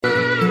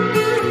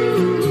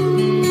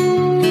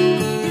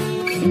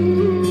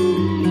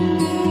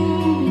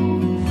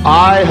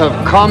I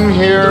have come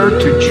here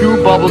to chew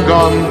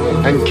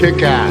bubblegum and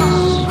kick ass,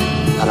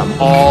 and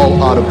I'm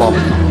all out of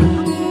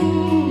bubblegum.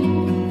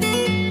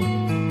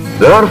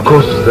 There are, of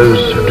course,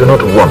 those who do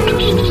not want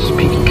us to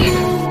speak.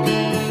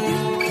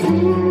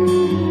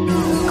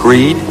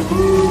 Greed,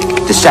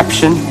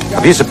 deception,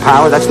 abuse of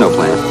power, that's no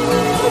plan.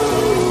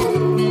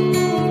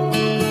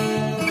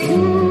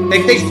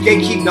 They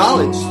gatekeep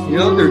knowledge, you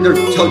know, they're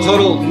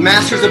total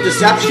masters of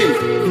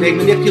deception. They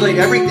manipulate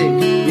everything.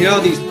 You know,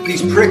 these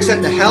pricks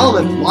at the helm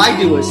have lied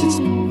to us.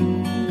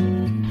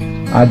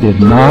 I did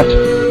not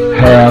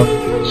have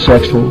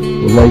sexual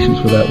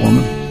relations with that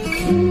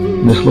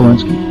woman, Miss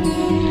Lewinsky.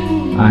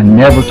 I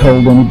never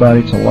told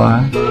anybody to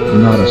lie,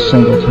 not a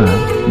single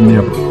time,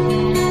 never.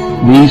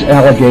 These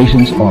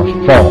allegations are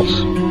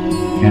false,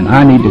 and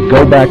I need to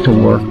go back to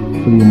work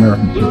for the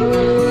American people.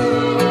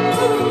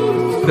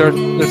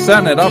 They're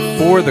setting it up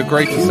for the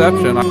Great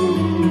Deception.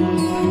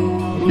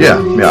 Yeah.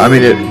 I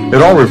mean,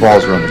 it all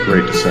revolves around the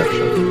Great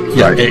Deception.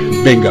 Yeah, right?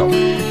 bingo.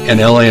 And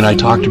L.A. and I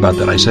talked about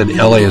that. I said,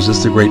 L.A., is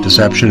this the Great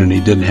Deception? And he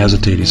didn't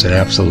hesitate. He said,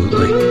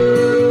 absolutely.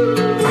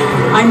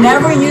 I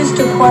never used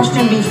to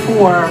question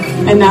before,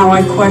 and now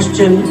I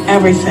question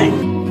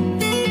everything.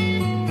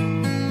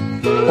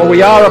 For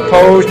we are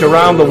opposed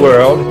around the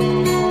world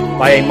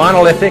by a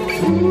monolithic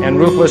and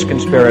ruthless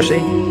conspiracy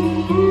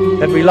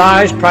that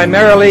relies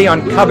primarily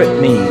on covert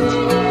means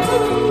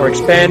for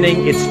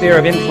expanding its sphere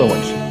of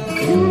influence,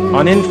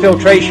 on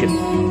infiltration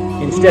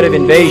instead of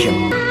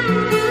invasion,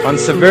 on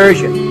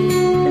subversion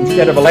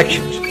instead of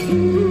elections,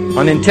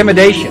 on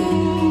intimidation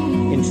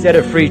instead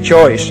of free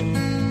choice,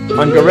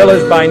 on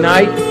guerrillas by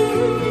night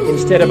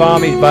instead of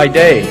armies by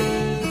day.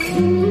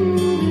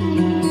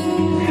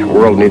 The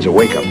world needs a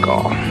wake-up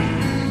call.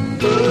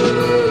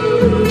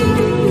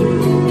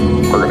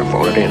 We're going to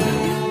phone it in.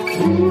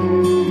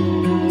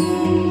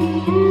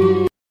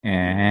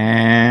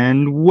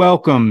 And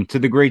welcome to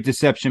the Great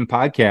Deception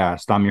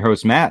Podcast. I'm your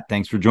host, Matt.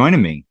 Thanks for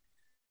joining me.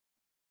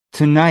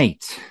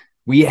 Tonight,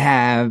 we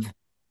have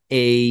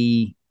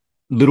a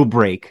little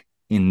break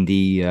in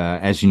the,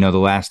 as you know, the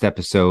last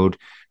episode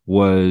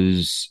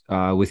was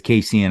with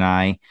Casey and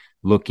I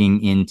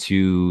looking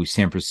into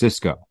San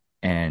Francisco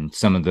and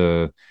some of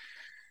the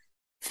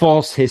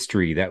false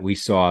history that we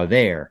saw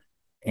there.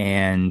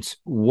 And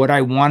what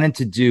I wanted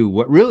to do,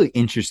 what really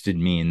interested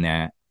me in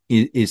that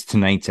is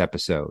tonight's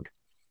episode.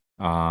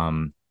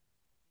 And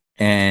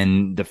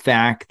the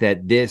fact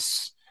that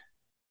this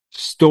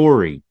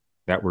story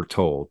that we're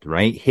told,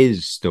 right?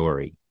 His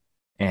story.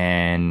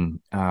 And,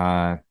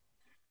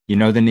 you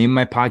know, the name of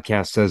my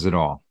podcast says it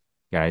all,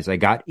 guys. I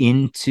got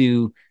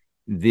into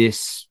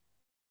this,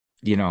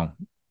 you know,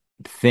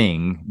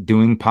 thing,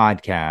 doing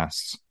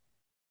podcasts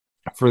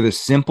for the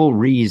simple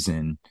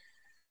reason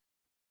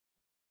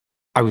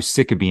I was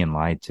sick of being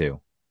lied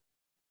to.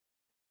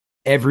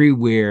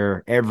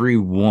 Everywhere,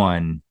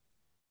 everyone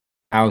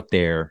out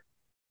there,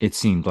 it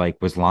seemed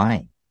like, was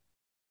lying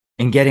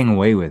and getting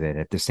away with it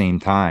at the same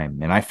time.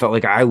 And I felt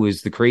like I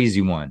was the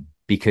crazy one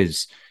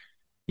because,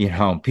 you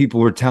know, people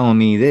were telling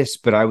me this,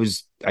 but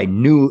I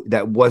knew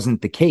that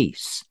wasn't the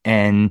case.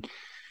 And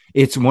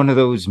it's one of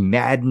those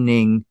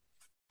maddening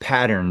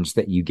patterns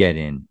that you get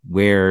in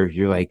where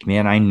you're like,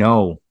 man, I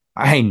know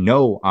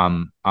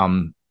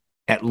I'm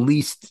at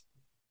least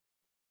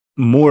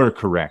more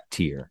correct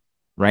here,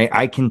 right?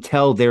 I can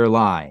tell their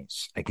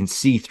lies. I can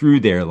see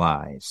through their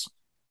lies,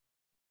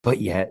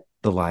 but yet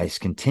the lies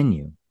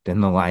continue. Then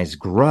the lies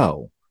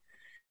grow.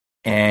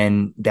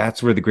 And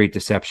that's where the Great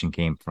Deception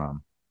came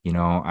from. You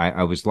know,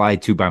 I was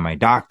lied to by my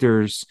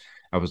doctors.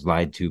 I was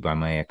lied to by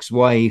my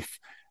ex-wife.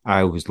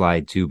 I was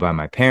lied to by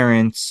my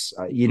parents.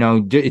 You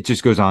know, it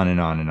just goes on and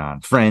on and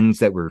on. Friends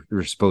that were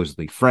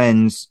supposedly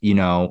friends, you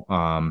know.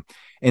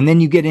 And then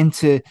you get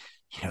into,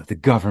 you know, the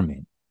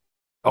government,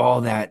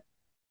 all that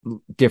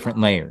different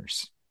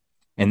layers.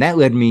 And that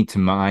led me to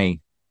my,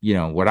 you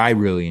know, what I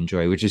really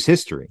enjoy, which is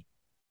history.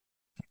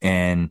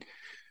 And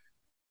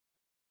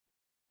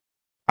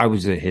I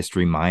was a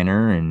history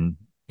minor and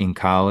in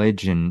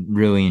college and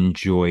really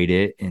enjoyed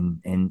it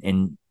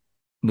and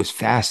was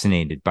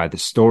fascinated by the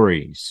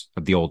stories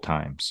of the old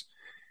times.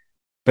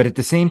 But at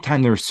the same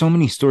time, there were so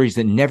many stories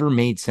that never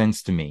made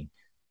sense to me.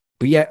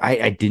 But yet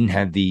I didn't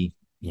have the,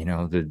 you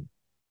know,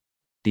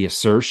 the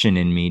assertion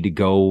in me to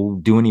go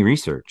do any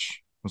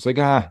research. I was like,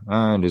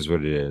 it is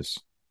what it is.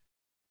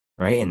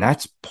 Right. And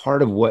that's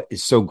part of what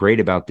is so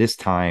great about this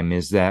time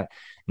is that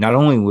not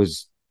only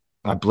was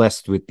I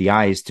blessed with the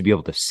eyes to be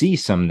able to see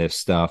some of this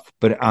stuff,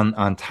 but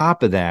on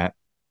top of that,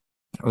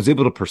 I was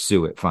able to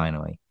pursue it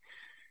finally.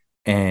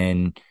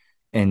 And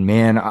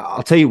man,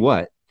 I'll tell you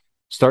what,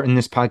 starting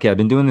this podcast, I've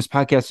been doing this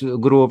podcast a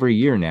little over a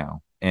year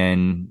now.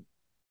 And,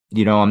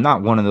 you know, I'm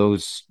not one of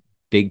those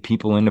big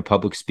people into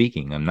public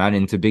speaking. I'm not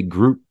into big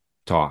group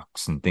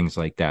talks and things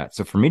like that.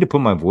 So for me to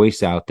put my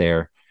voice out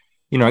there,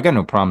 you know, I got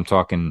no problem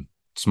talking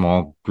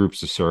small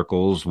groups of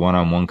circles,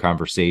 one-on-one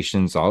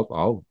conversations. I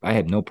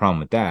have no problem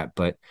with that.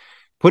 But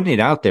putting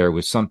it out there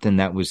was something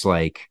that was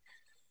like,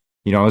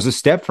 you know, it was a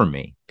step for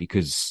me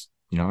because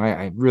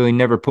I really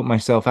never put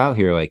myself out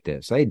here like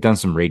this. I had done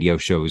some radio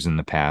shows in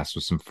the past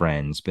with some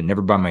friends, but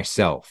never by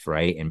myself,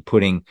 right? And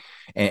putting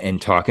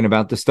and talking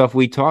about the stuff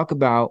we talk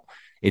about,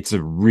 it's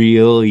a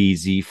real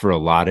easy for a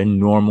lot of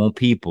normal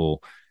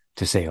people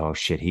to say, oh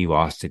shit, he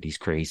lost it. He's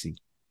crazy.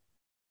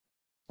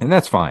 And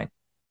that's fine.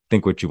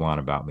 Think what you want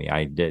about me.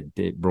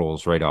 It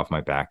rolls right off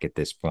my back at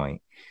this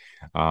point.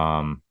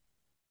 But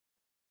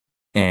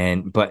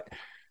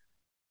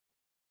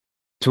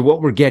to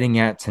what we're getting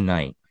at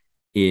tonight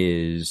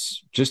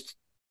is just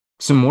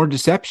some more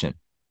deception,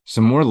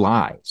 some more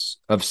lies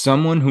of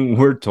someone who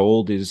we're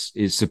told is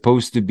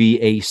supposed to be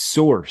a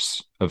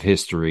source of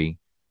history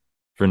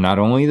for not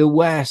only the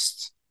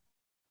West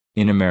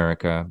in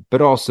America,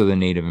 but also the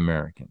Native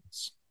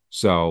Americans.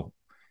 So,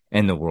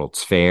 and the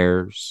World's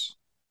Fairs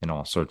and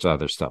all sorts of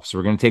other stuff. So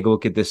we're going to take a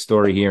look at this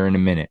story here in a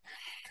minute.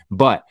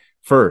 But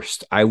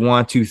first, I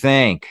want to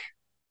thank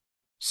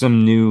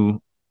some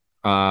new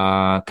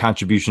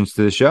contributions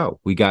to the show.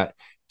 We got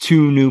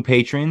 2 new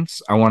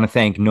patrons. I want to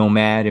thank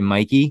Nomad and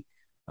Mikey.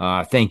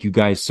 Thank you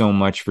guys so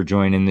much for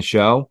joining the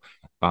show.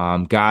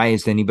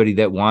 Guys, anybody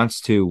that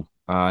wants to,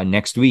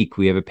 next week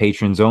we have a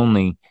patrons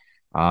only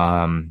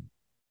Zoom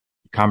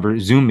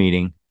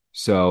meeting.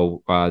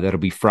 So that'll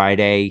be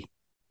Friday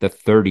the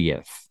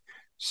 30th.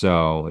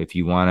 So if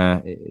you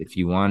want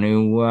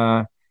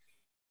to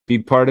be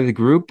part of the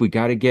group, we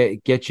got to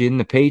get you in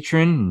the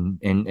patron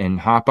and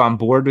hop on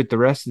board with the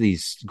rest of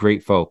these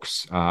great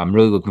folks. I'm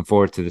really looking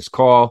forward to this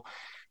call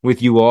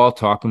with you all,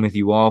 talking with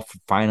you all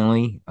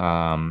finally.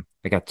 I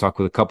got to talk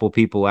with a couple of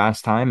people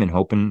last time and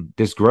hoping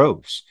this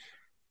grows.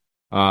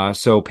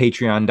 So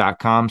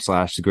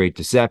patreon.com/The Great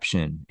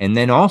Deception. And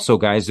then also,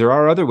 guys, there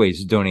are other ways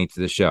to donate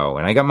to the show.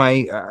 And I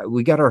got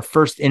we got our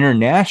first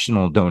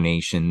international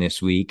donation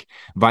this week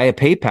via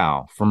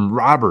PayPal from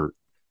Robert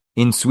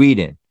in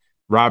Sweden.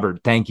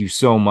 Robert, thank you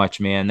so much,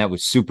 man. That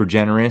was super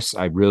generous.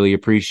 I really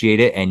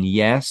appreciate it. And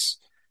yes,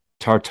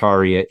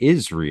 Tartaria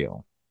is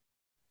real.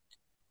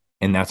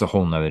 And that's a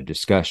whole nother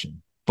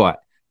discussion. But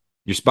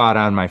you're spot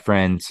on, my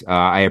friends.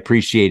 I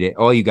appreciate it.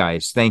 All you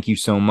guys, thank you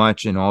so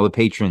much. And all the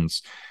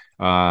patrons.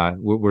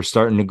 We're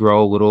starting to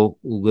grow a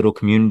little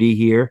community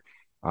here.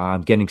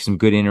 Getting some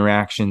good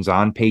interactions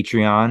on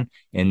Patreon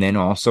and then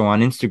also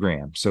on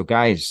Instagram. So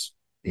guys,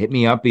 hit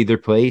me up either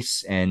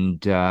place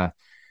and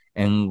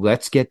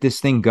let's get this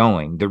thing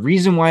going. The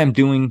reason why I'm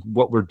doing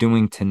what we're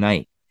doing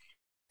tonight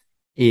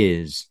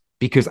is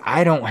because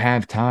I don't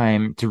have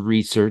time to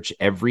research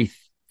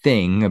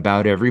everything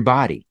about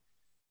everybody.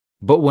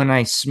 But when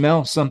I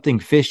smell something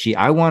fishy,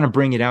 I want to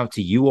bring it out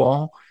to you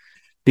all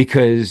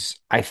because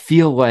I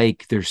feel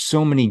like there's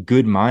so many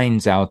good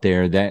minds out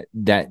there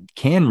that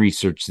can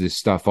research this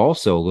stuff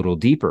also a little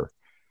deeper.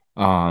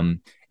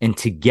 And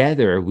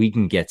together we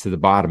can get to the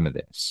bottom of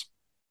this.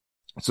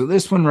 So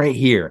this one right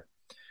here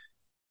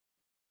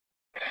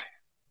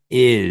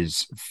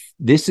is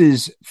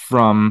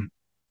from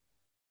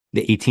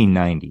the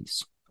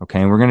 1890s.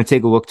 Okay. And we're going to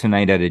take a look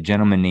tonight at a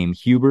gentleman named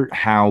Hubert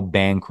Howe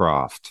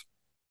Bancroft.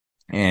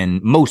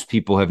 And most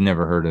people have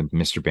never heard of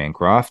Mr.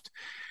 Bancroft.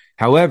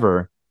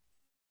 However,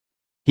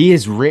 he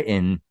has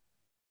written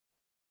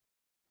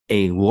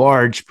a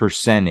large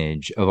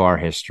percentage of our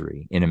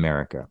history in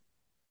America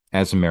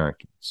as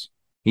Americans.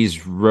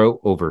 He's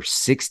wrote over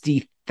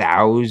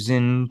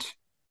 60,000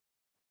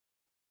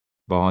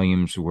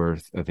 volumes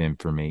worth of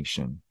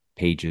information,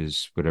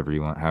 pages, whatever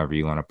you want, however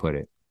you want to put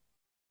it.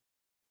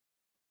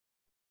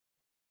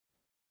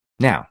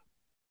 Now,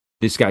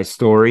 this guy's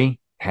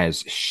story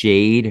has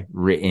shade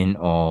written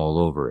all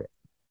over it.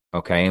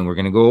 Okay, and we're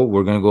gonna go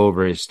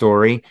over his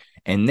story,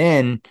 and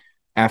then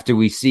after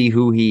we see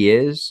who he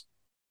is,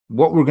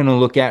 what we're gonna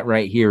look at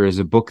right here is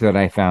a book that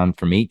I found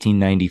from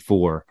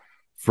 1894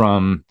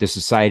 from the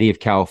Society of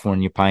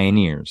California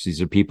Pioneers.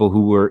 These are people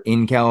who were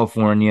in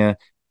California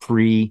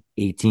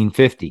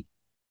pre-1850.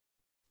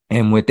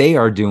 And what they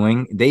are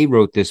doing, they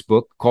wrote this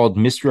book called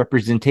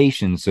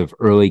Misrepresentations of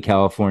Early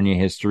California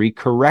History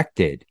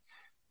Corrected.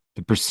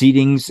 The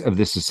proceedings of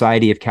the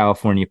Society of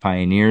California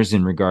Pioneers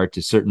in regard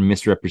to certain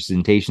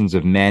misrepresentations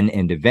of men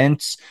and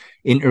events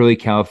in early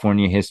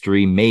California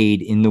history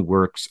made in the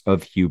works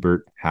of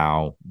Hubert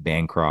Howe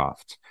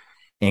Bancroft,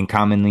 and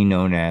commonly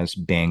known as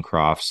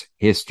Bancroft's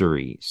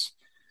Histories.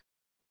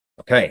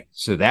 Okay,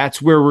 so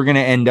that's where we're going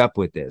to end up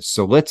with this.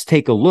 So let's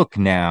take a look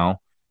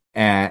now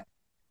at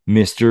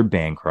Mr.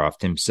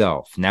 Bancroft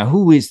himself. Now,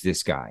 who is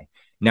this guy?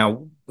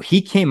 Now,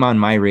 he came on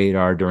my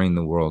radar during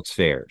the World's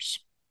Fairs.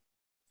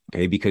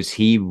 Okay, because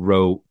he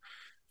wrote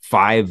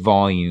 5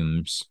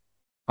 volumes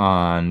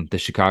on the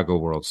Chicago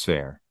World's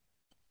Fair.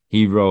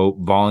 He wrote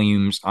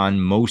volumes on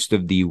most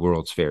of the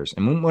World's Fairs.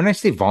 And when I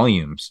say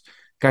volumes,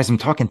 guys, I'm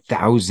talking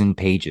 1,000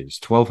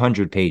 pages,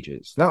 1,200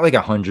 pages, not like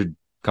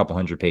couple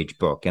hundred page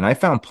book. And I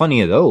found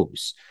plenty of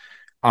those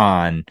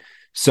on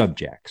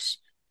subjects,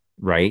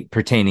 right,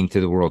 pertaining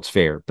to the World's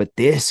Fair. But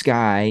this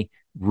guy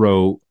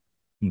wrote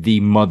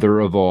the mother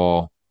of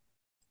all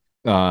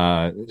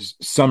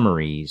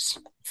summaries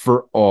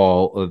for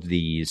all of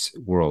these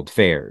World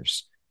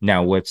Fairs.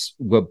 Now,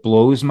 what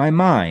blows my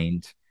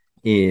mind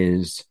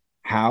is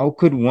how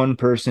could one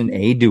person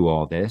A, do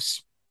all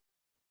this,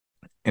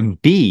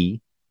 and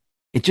B,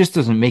 it just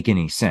doesn't make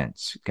any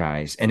sense,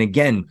 guys. And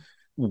again,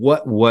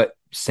 what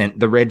sent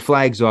the red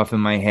flags off in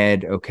my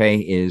head, okay,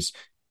 is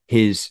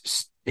his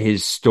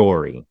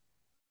story,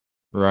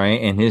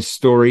 right? And his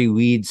story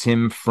leads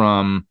him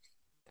from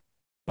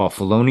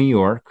Buffalo, New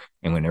York.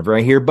 And whenever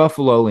I hear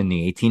Buffalo in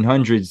the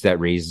 1800s, that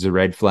raises a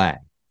red flag,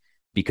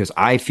 because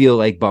I feel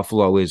like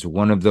Buffalo is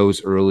one of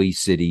those early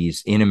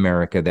cities in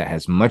America that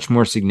has much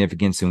more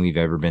significance than we've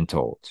ever been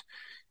told.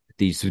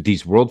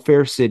 These World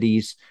Fair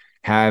cities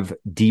have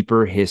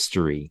deeper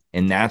history,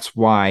 and that's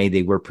why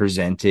they were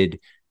presented,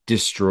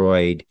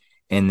 destroyed,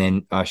 and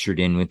then ushered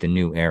in with the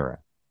new era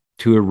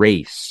to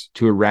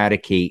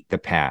eradicate the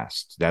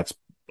past. That's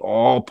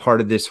all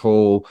part of this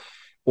whole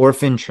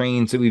orphan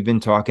trains that we've been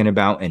talking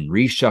about, and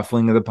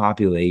reshuffling of the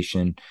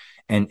population,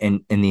 and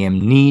the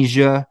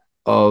amnesia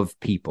of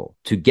people.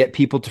 To get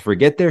people to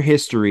forget their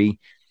history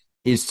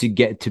is to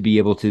get to be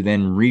able to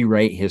then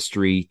rewrite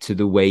history to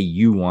the way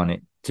you want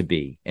it to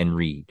be and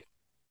read.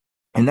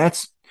 And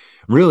that's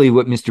really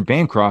what Mr.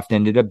 Bancroft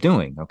ended up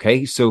doing.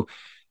 Okay, so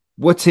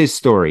what's his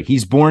story?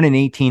 He's born in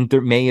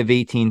May of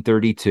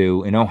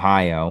 1832 in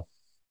Ohio.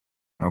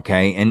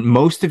 Okay, and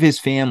most of his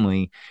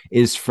family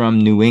is from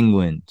New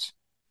England,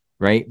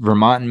 right?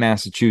 Vermont and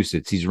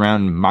Massachusetts. He's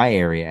around my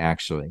area,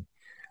 actually.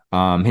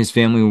 His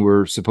family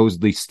were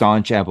supposedly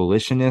staunch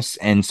abolitionists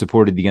and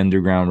supported the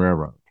Underground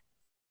Railroad.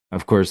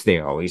 Of course, they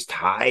always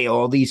tie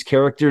all these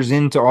characters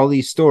into all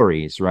these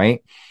stories,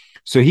 right?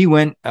 So he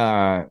went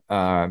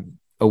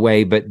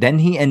away, but then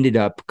he ended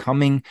up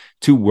coming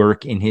to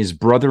work in his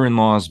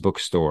brother-in-law's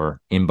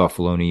bookstore in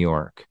Buffalo, New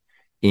York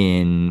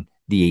in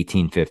the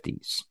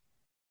 1850s.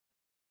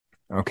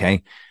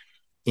 Okay.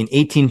 In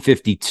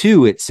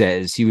 1852, it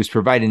says he was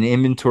provided an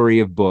inventory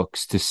of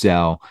books to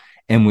sell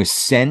and was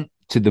sent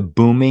to the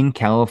booming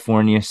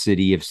California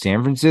city of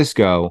San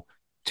Francisco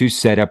to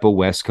set up a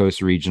West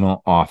Coast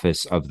regional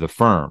office of the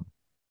firm.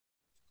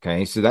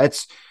 Okay, so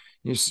that's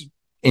just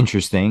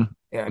interesting.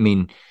 I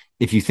mean,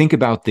 if you think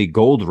about the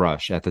gold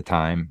rush at the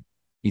time,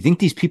 you think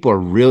these people are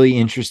really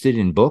interested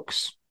in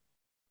books?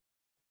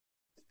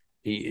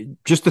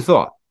 Just a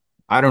thought.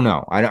 I don't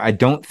know. I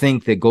don't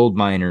think that gold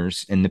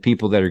miners and the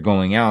people that are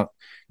going out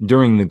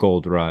during the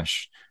gold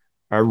rush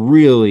are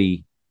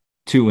really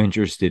too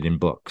interested in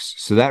books.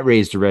 So that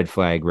raised a red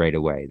flag right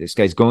away. This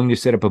guy's going to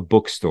set up a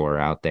bookstore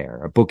out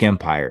there, a book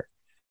empire.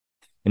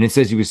 And it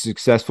says he was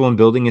successful in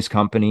building his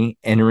company,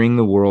 entering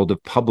the world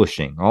of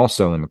publishing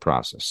also in the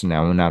process. So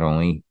now not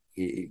only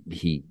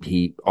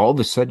he all of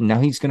a sudden now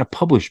he's going to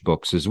publish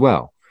books as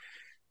well,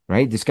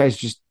 right? This guy's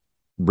just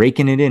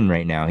raking it in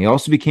right now. He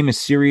also became a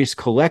serious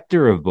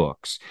collector of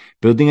books,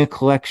 building a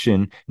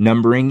collection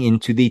numbering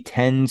into the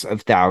tens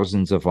of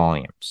thousands of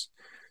volumes.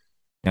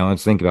 Now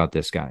let's think about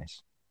this,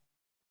 guys.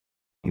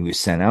 He was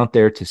sent out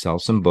there to sell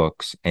some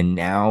books, and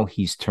now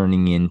he's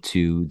turning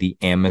into the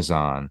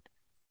Amazon.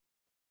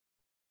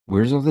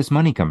 Where's all this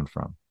money coming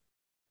from?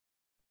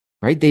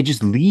 Right? They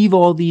just leave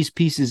all these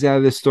pieces out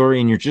of the story,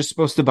 and you're just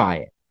supposed to buy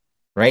it.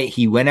 Right?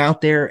 He went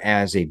out there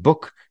as a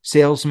book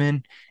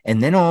salesman,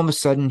 and then all of a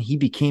sudden he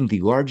became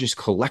the largest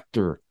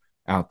collector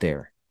out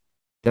there.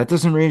 That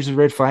doesn't raise a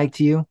red flag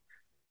to you?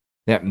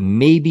 That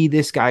maybe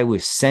this guy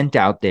was sent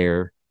out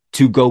there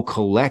to go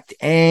collect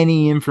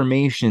any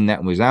information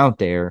that was out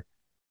there,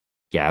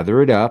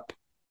 gather it up,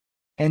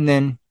 and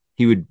then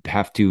he would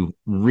have to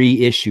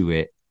reissue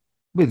it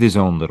with his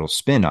own little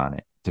spin on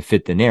it to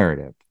fit the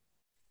narrative.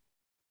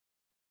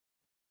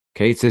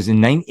 Okay, it says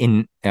in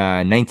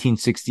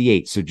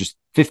 1968, so just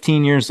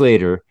 15 years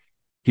later,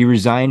 he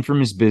resigned from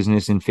his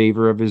business in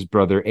favor of his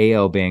brother,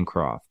 A.L.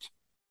 Bancroft.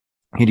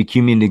 He'd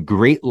accumulated a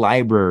great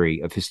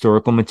library of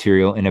historical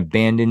material and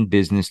abandoned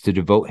business to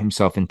devote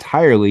himself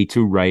entirely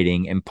to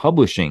writing and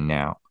publishing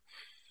now.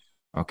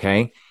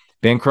 Okay,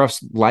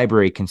 Bancroft's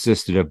library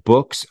consisted of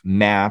books,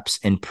 maps,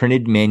 and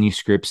printed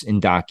manuscripts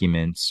and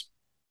documents,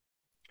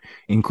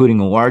 including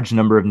a large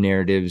number of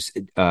narratives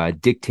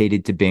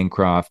dictated to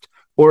Bancroft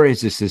or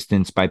his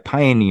assistants by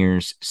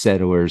pioneers,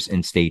 settlers,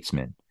 and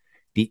statesmen.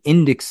 The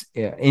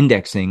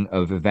indexing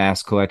of a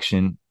vast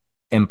collection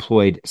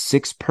employed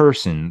 6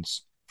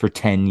 persons for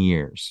 10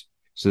 years.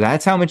 So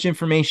that's how much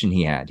information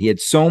he had. He had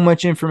so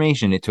much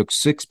information, it took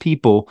 6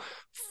 people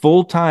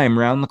full-time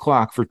round the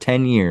clock for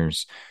 10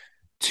 years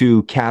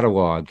to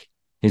catalog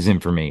his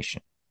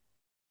information.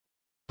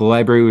 The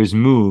library was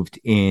moved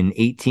in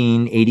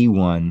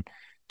 1881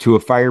 to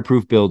a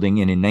fireproof building,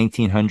 and in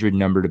 1900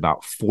 numbered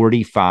about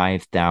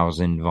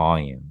 45,000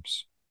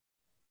 volumes.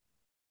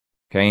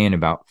 Okay, in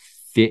about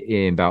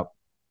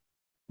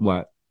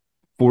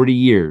 40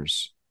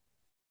 years,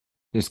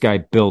 this guy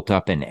built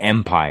up an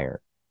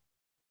empire.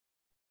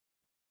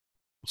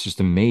 It's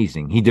just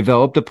amazing. He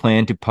developed a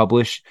plan to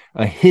publish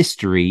a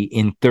history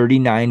in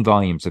 39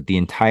 volumes of the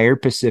entire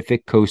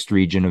Pacific Coast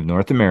region of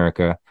North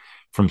America,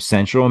 from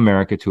Central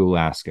America to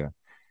Alaska.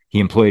 He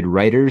employed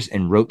writers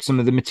and wrote some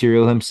of the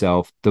material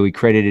himself, though he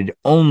credited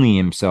only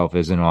himself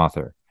as an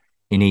author.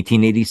 In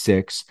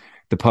 1886,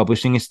 the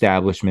publishing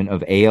establishment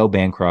of A.L.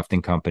 Bancroft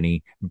and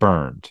Company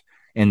burned,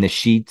 and the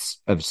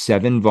sheets of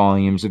 7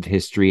 volumes of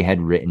history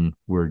had written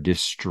were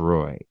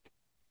destroyed.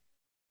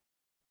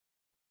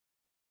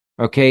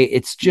 Okay,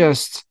 it's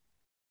just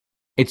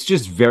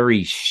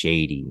very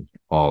shady,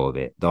 all of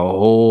it, the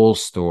whole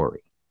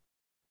story.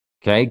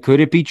 Okay, could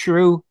it be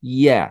true?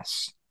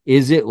 Yes.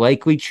 Is it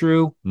likely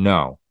true?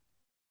 No,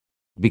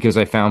 because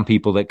I found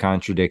people that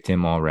contradict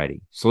him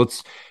already. So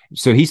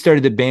he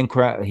started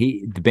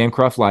the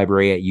Bancroft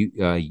Library at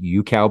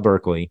UCal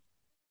Berkeley.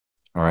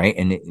 All right,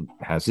 and it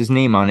has his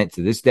name on it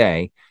to this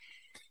day.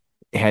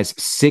 It has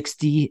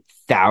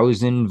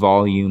 60,000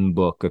 volume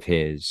book of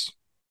his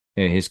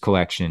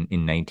collection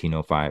in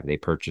 1905. They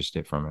purchased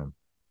it from him.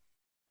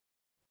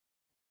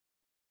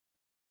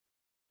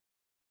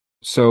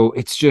 So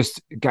it's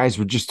just, guys,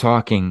 we're just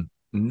talking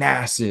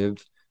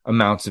massive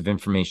amounts of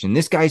information.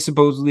 This guy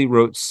supposedly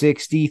wrote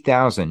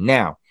 60,000.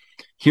 Now,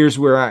 here's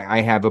where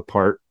I have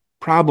a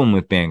problem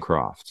with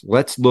Bancroft.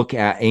 Let's look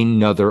at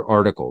another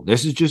article.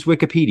 This is just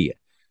Wikipedia.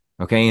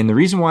 Okay. And the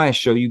reason why I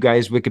show you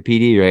guys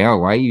Wikipedia, you're like, oh,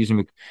 why are you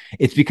using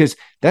it's because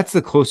that's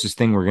the closest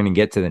thing we're going to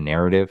get to the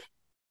narrative.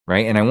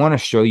 Right. And I want to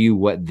show you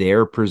what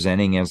they're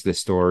presenting as the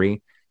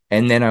story.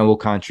 And then I will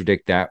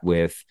contradict that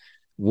with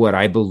what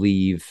I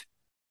believe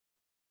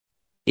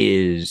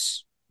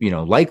is,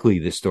 likely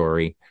the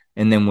story.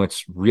 And then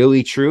what's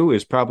really true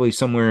is probably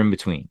somewhere in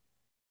between.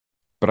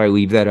 But I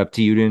leave that up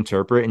to you to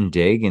interpret and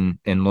dig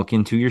and look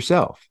into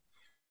yourself.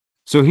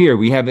 So here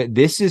we have it.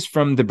 This is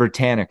from the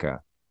Britannica.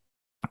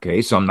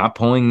 Okay, so I'm not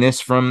pulling this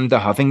from the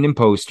Huffington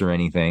Post or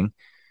anything.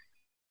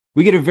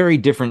 We get a very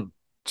different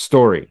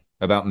story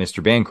about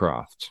Mr.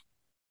 Bancroft.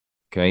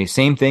 Okay,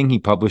 same thing. He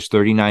published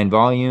 39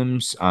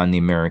 volumes on the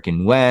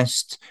American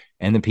West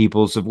and the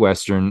peoples of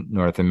Western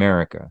North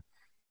America.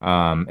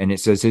 And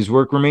it says his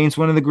work remains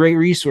one of the great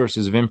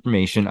resources of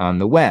information on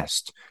the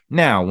West.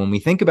 Now, when we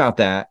think about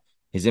that,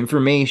 his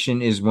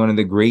information is one of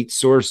the great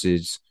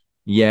sources,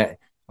 yet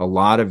a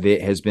lot of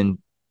it has been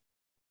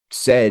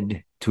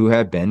said to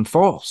have been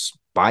false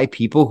by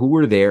people who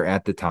were there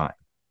at the time.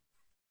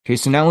 Okay,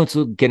 so now let's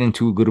get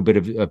into a little bit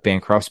of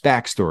Bancroft's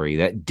backstory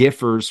that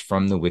differs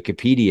from the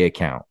Wikipedia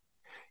account.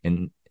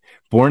 And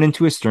born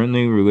into a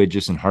sternly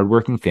religious and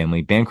hardworking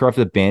family, Bancroft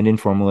abandoned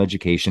formal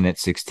education at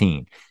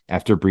 16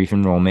 after a brief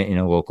enrollment in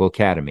a local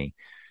academy.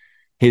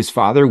 His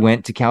father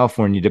went to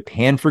California to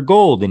pan for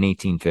gold in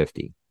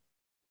 1850,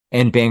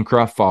 and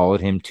Bancroft followed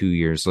him 2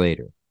 years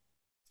later.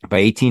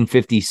 By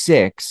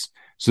 1856,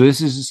 so this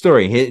is the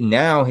story.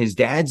 Now his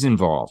dad's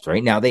involved,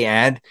 right? Now they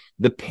add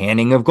the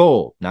panning of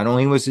gold. Not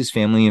only was his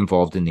family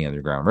involved in the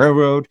Underground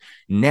Railroad,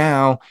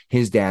 now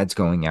his dad's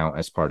going out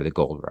as part of the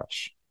gold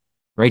rush,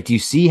 right? Do you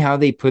see how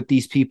they put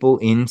these people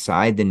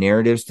inside the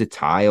narratives to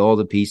tie all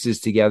the pieces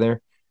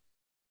together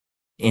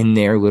in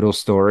their little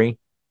story?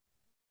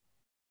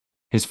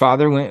 His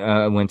father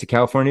went to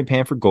California to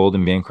pan for gold,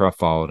 and Bancroft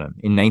followed him.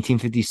 In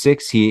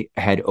 1956, he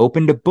had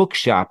opened a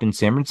bookshop in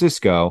San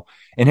Francisco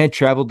and had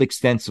traveled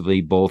extensively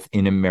both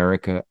in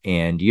America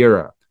and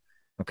Europe.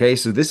 Okay,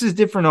 so this is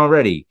different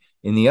already.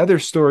 In the other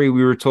story,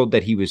 we were told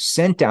that he was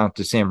sent out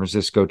to San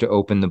Francisco to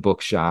open the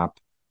bookshop.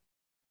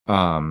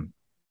 And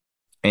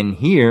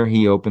here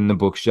he opened the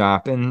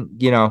bookshop,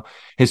 and,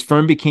 his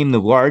firm became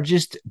the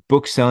largest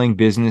book-selling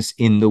business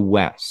in the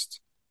West.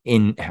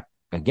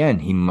 Again,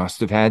 he must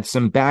have had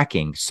some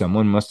backing.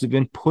 Someone must have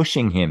been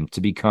pushing him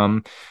to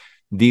become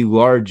the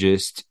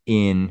largest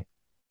in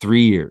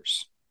 3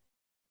 years.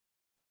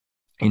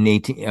 In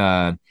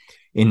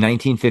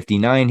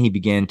 1959, he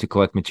began to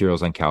collect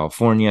materials on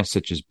California,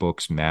 such as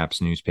books, maps,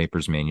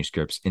 newspapers,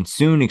 manuscripts, and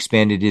soon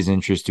expanded his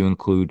interest to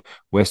include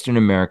Western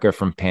America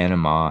from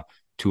Panama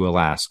to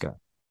Alaska.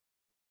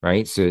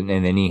 Right? So, and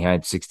then he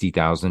had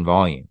 60,000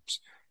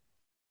 volumes.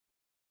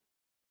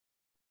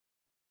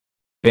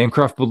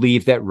 Bancroft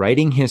believed that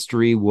writing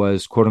history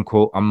was, quote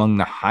unquote, among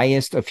the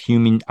highest of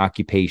human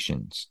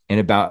occupations. In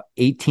about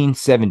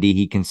 1870,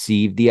 he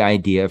conceived the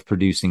idea of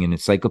producing an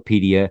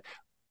encyclopedic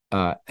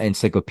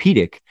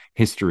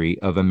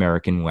history of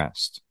American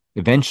West,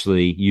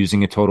 eventually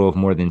using a total of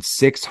more than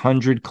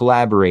 600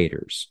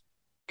 collaborators,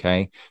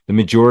 okay, the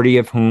majority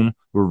of whom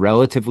were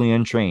relatively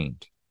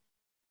untrained.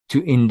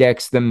 To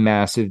index the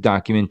massive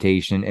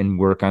documentation and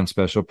work on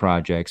special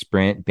projects,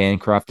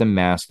 Bancroft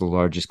amassed the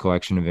largest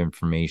collection of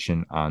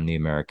information on the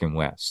American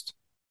West.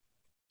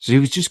 So he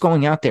was just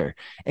going out there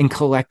and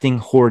collecting,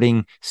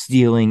 hoarding,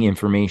 stealing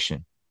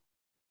information.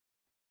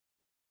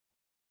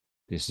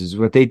 This is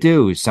what they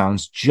do. It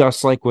sounds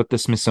just like what the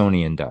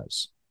Smithsonian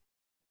does.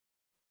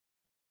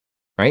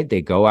 Right?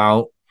 They go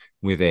out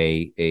with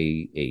a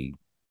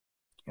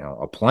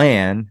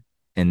plan,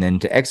 and then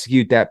to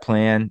execute that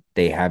plan,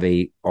 they have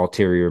a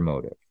ulterior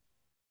motive.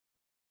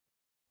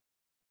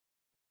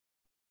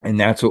 And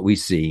that's what we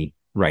see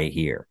right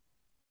here.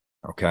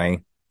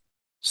 Okay.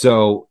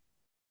 So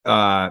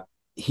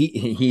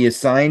he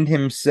assigned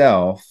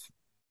himself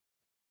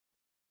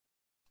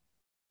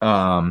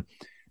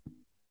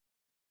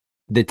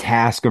the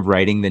task of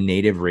writing the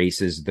native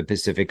races of the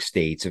Pacific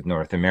states of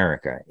North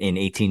America in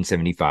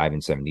 1875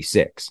 and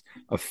 76,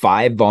 a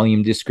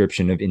 5-volume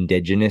description of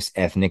indigenous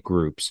ethnic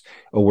groups,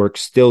 a work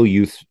still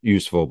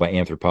useful by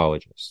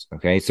anthropologists.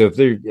 Okay, so if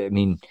they're, I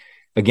mean,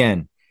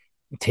 again,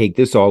 take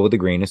this all with a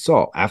grain of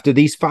salt. After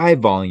these 5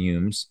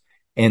 volumes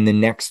and the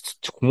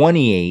next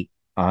 28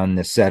 on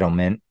the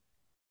settlement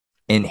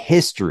and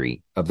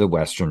history of the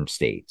Western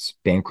states,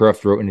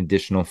 Bancroft wrote an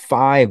additional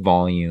 5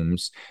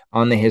 volumes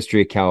on the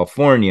history of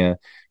California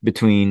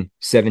between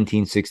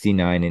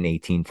 1769 and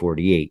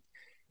 1848,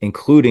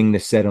 including the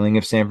settling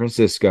of San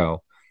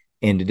Francisco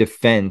and a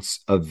defense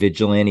of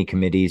vigilante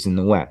committees in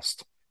the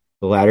West.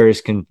 The latter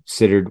is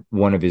considered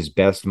one of his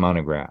best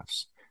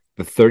monographs.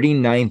 The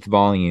 39th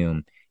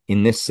volume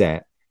in this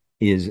set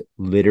is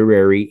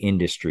Literary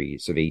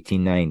Industries of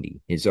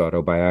 1890, his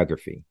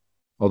autobiography.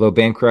 Although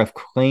Bancroft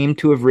claimed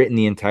to have written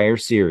the entire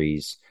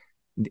series,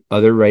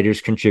 other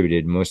writers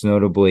contributed, most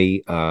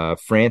notably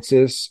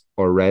Francis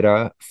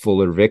Oretta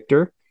Fuller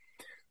Victor,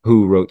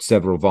 who wrote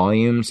several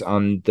volumes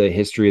on the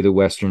history of the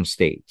Western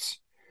states.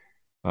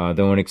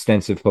 Through an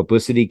extensive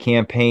publicity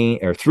campaign,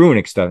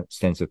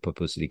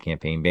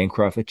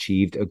 Bancroft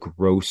achieved a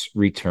gross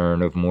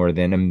return of more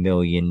than $1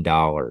 million.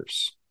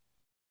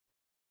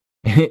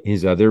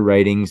 His other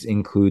writings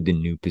include The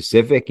New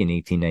Pacific in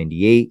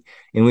 1898,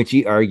 in which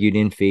he argued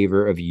in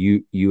favor of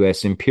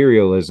U.S.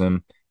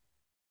 imperialism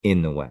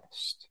in the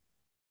West.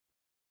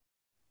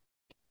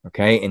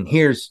 Okay, and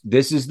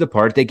this is the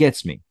part that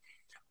gets me.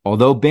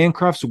 Although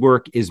Bancroft's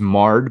work is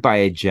marred by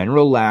a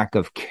general lack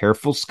of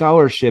careful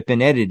scholarship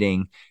and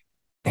editing,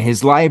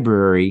 his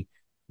library,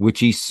 which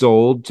he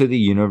sold to the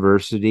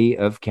University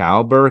of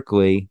Cal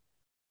Berkeley,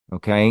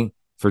 okay,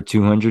 for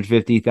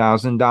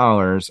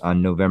 $250,000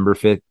 on November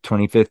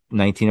 25th,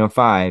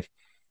 1905,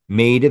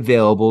 made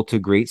available to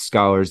great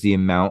scholars the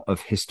amount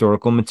of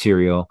historical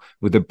material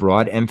with a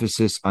broad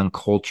emphasis on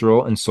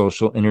cultural and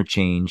social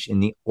interchange in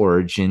the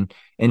origin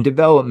and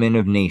development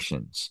of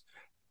nations.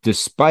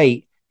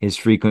 Despite his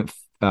frequent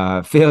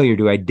failure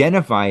to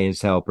identify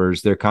his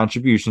helpers, their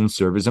contributions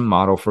serve as a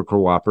model for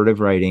cooperative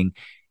writing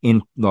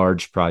in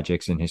large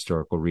projects in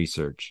historical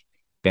research.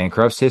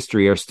 Bancroft's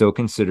history are still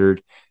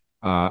considered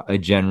a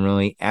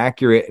generally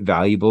accurate,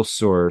 valuable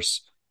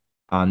source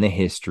on the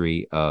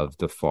history of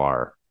the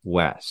far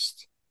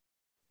West.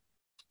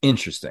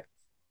 Interesting.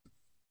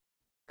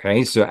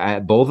 Okay, so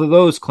at both of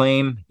those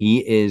claim he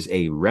is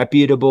a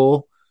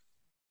reputable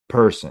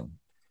person.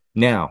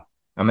 Now,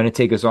 I'm going to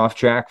take us off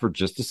track for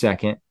just a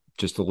second,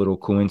 just a little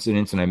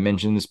coincidence, and I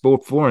mentioned this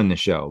before in the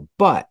show,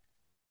 but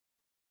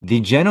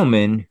the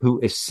gentleman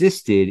who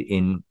assisted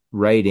in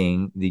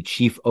writing, the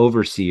chief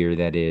overseer,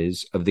 that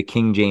is, of the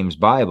King James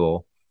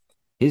Bible,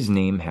 his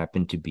name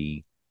happened to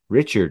be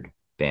Richard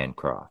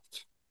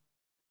Bancroft.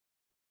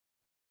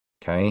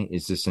 Okay,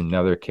 is this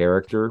another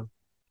character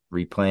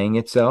replaying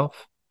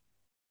itself?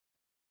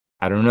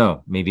 I don't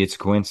know. Maybe it's a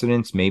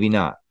coincidence, maybe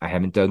not. I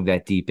haven't dug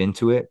that deep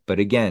into it. But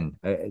again,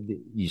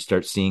 you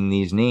start seeing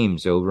these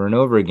names over and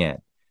over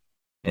again.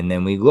 And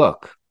then we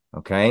look,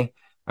 okay?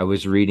 I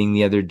was reading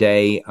the other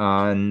day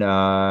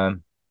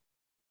on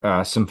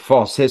some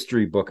false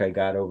history book I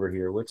got over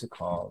here. What's it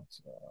called?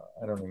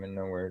 I don't even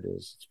know where it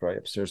is. It's probably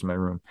upstairs in my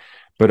room.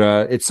 But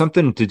it's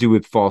something to do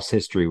with false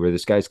history, where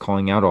this guy's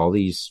calling out all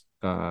these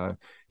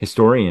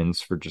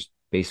historians for just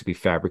basically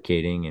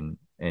fabricating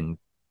and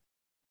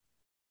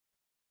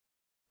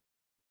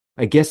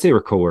I guess they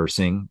were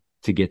coercing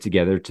to get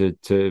together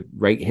to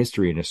write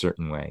history in a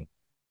certain way.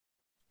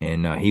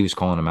 And he was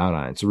calling them out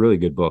on it. It's a really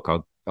good book.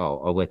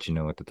 I'll let you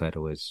know what the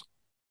title is.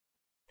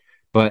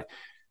 But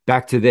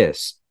back to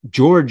this.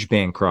 George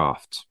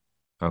Bancroft,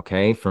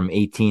 okay, from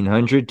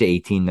 1800 to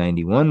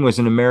 1891, was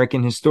an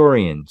American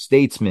historian,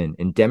 statesman,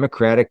 and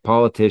Democratic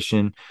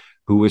politician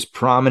who was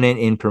prominent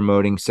in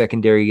promoting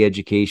secondary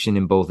education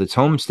in both its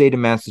home state of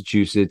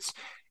Massachusetts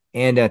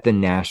and at the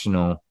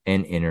national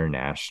and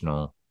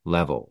international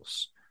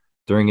levels.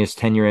 During his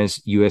tenure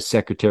as U.S.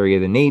 Secretary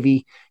of the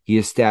Navy, he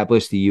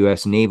established the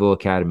U.S. Naval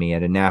Academy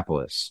at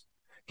Annapolis.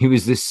 He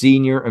was the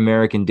senior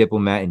American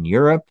diplomat in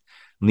Europe,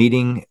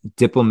 leading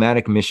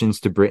diplomatic missions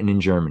to Britain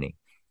and Germany.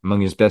 Among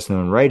his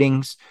best-known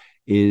writings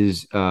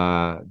is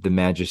the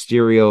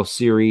magisterial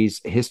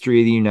series,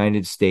 History of the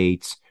United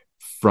States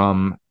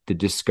from the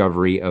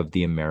Discovery of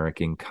the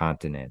American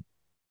Continent.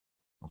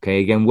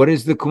 Okay, again, what are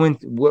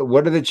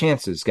the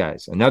chances,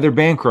 guys? Another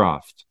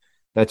Bancroft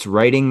that's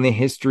writing the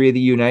history of the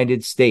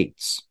United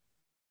States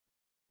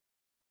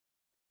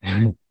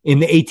in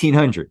the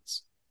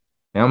 1800s.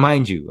 Now,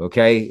 mind you,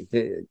 okay,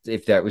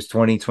 if that was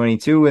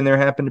 2022 and there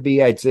happened to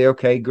be, I'd say,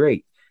 okay,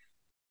 great.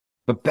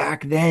 But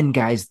back then,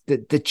 guys,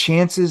 the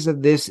chances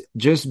of this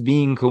just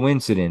being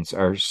coincidence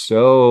are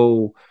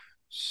so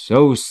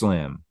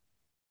slim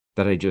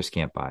that I just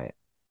can't buy it.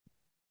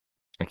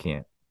 I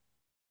can't.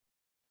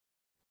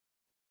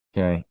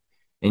 Okay.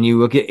 And you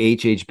look at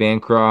H.H.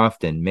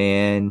 Bancroft, and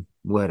man,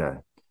 what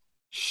a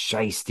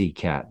shiesty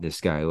cat this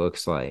guy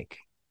looks like.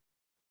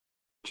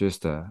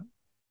 Just a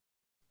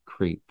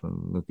creep.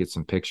 Look at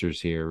some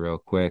pictures here real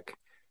quick.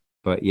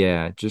 But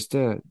yeah, just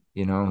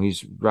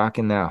he's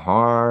rocking that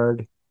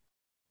hard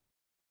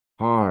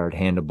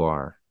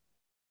handlebar.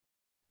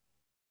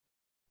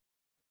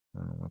 I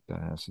don't know what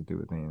that has to do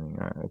with anything.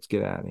 All right, let's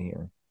get out of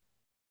here.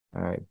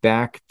 All right,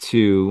 back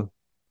to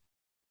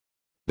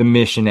the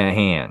mission at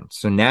hand.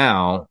 So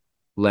now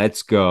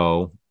let's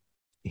go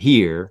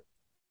here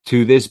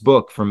to this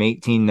book from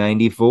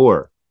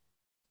 1894,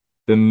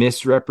 The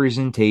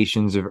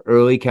Misrepresentations of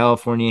Early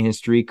California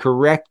History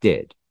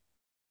Corrected.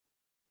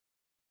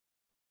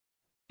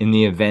 In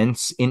the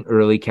events in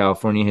early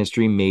California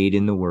history made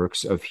in the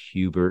works of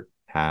Hubert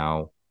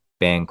Howe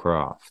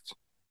Bancroft.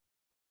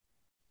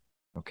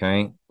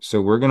 Okay,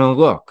 so we're going to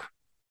look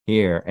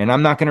here, and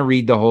I'm not going to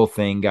read the whole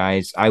thing,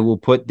 guys. I will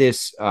put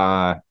this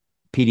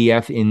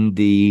PDF in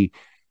the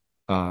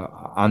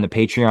on the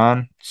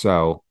Patreon.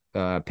 So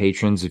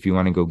patrons, if you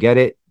want to go get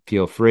it,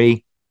 feel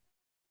free.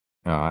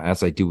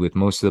 As I do with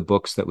most of the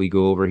books that we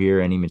go over here,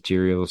 any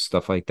materials,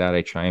 stuff like that,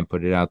 I try and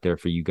put it out there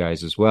for you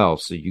guys as well,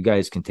 so you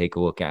guys can take a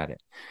look at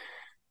it.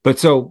 But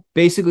so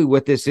basically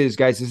what this is,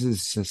 guys, this is a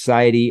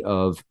Society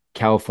of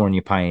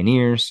California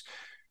Pioneers.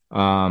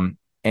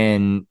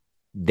 And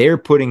they're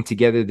putting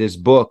together this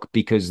book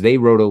because they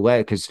wrote a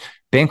letter, because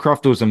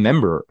Bancroft was a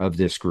member of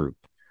this group.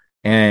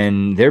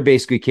 And they're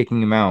basically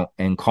kicking him out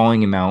and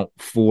calling him out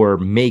for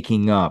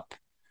making up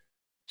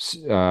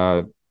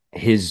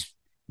his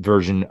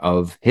version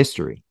of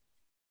history.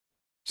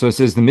 So it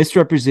says, the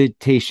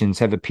misrepresentations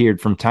have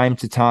appeared from time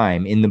to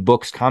time in the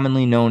books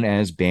commonly known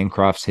as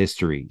Bancroft's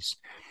Histories,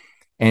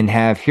 and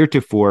have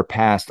heretofore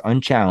passed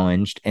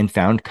unchallenged and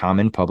found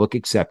common public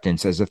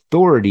acceptance as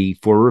authority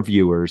for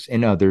reviewers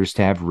and others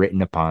to have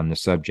written upon the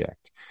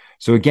subject.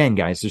 So again,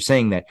 guys, they're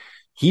saying that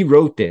he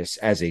wrote this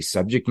as a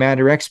subject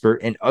matter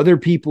expert, and other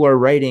people are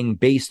writing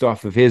based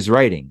off of his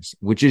writings,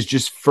 which is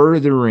just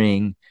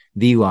furthering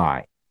the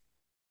lie.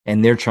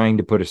 And they're trying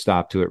to put a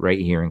stop to it right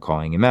here and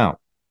calling him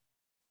out.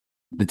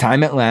 The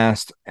time at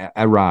last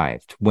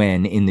arrived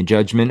when, in the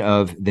judgment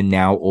of the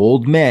now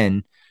old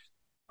men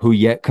who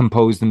yet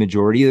compose the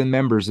majority of the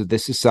members of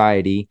this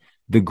society,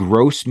 the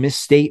gross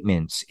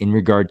misstatements in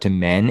regard to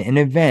men and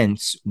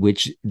events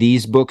which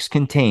these books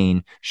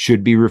contain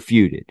should be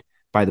refuted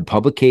by the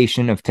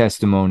publication of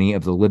testimony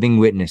of the living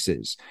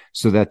witnesses,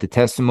 so that the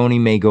testimony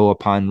may go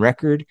upon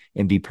record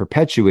and be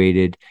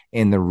perpetuated,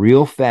 and the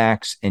real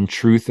facts and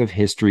truth of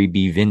history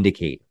be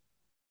vindicated.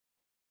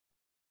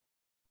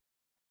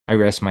 I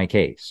rest my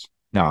case.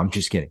 No, I'm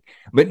just kidding.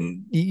 But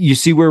you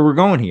see where we're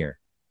going here.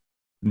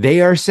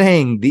 They are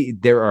saying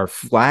there are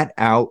flat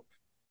out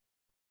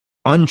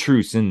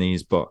untruths in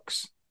these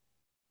books.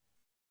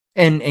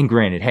 And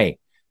granted, hey,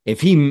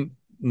 if he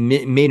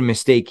made a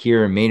mistake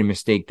here and made a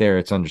mistake there,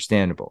 it's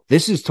understandable.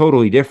 This is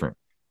totally different.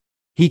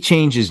 He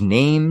changes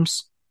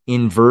names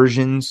in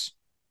versions,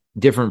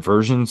 different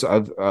versions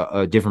of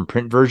different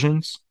print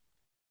versions,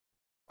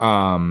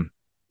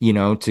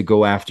 to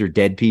go after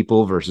dead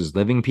people versus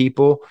living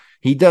people.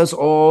 He does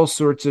all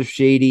sorts of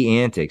shady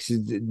antics.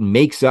 It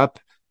makes up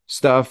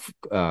stuff,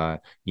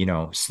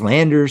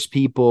 slanders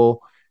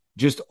people,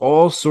 just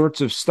all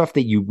sorts of stuff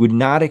that you would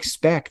not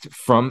expect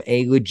from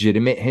a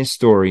legitimate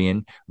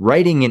historian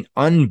writing an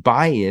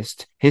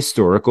unbiased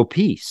historical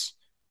piece.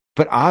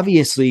 But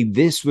obviously,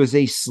 this was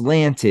a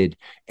slanted,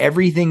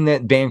 everything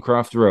that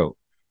Bancroft wrote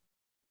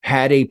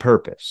had a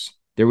purpose.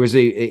 There was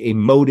a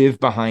motive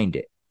behind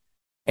it.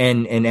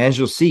 And as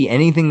you'll see,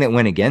 anything that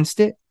went against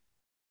it,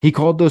 he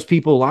called those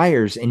people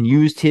liars and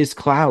used his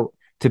clout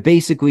to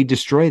basically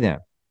destroy them.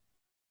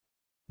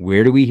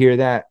 Where do we hear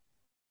that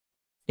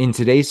in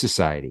today's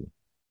society?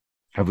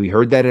 Have we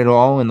heard that at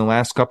all in the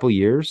last couple of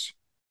years?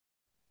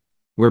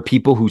 Where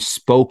people who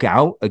spoke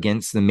out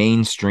against the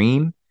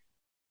mainstream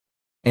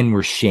and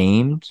were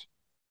shamed,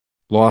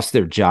 lost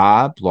their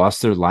job,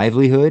 lost their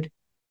livelihood?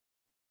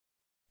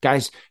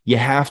 Guys, you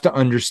have to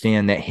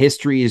understand that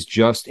history is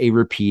just a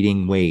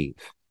repeating wave.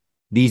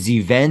 These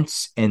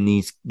events and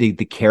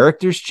the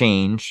characters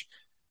change,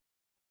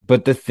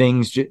 but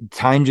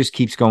time just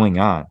keeps going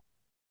on.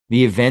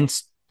 The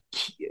events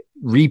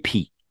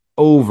repeat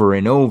over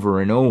and over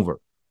and over.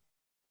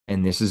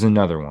 And this is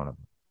another one of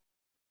them.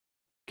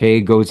 Okay,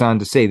 it goes on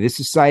to say, this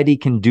society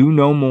can do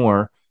no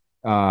more,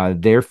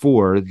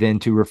 therefore, than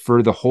to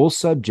refer the whole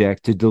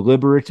subject to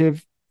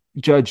deliberative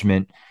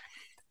judgment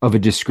of a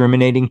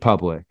discriminating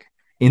public,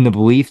 in the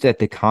belief that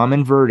the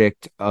common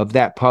verdict of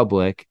that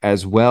public,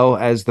 as well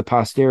as the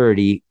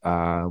posterity,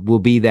 will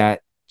be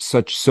that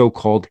such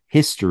so-called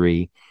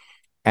history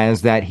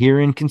as that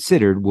herein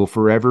considered will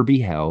forever be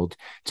held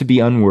to be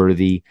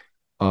unworthy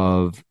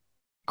of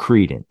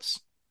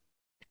credence,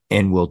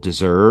 and will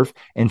deserve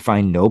and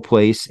find no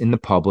place in the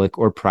public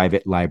or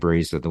private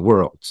libraries of the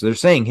world. So they're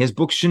saying his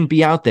books shouldn't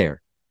be out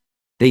there.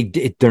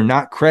 They're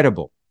not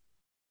credible.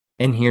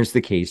 And here's the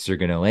case they're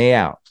going to lay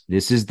out.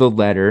 This is the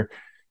letter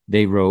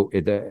they wrote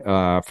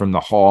from the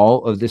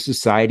Hall of the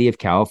Society of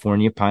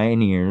California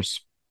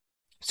Pioneers,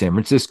 San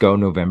Francisco,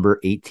 November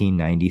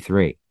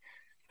 1893.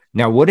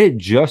 Now, what had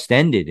just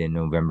ended in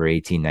November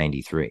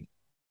 1893?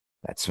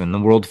 That's when the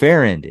World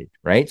Fair ended,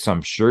 right? So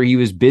I'm sure he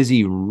was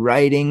busy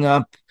writing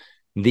up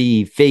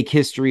the fake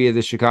history of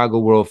the Chicago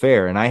World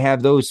Fair. And I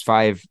have those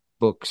 5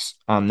 books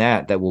on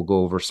that we'll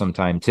go over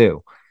sometime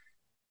too.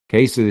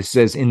 Okay, so this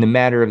says, in the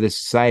matter of the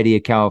Society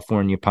of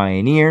California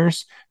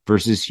Pioneers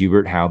versus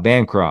Hubert Howe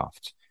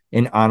Bancroft,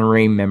 an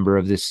honorary member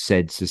of the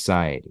said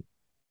society.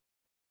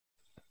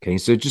 Okay,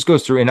 so it just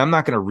goes through, and I'm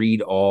not going to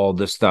read all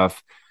the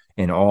stuff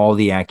and all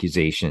the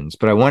accusations,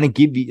 but I want to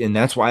give you, and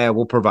that's why I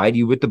will provide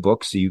you with the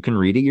book so you can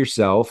read it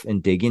yourself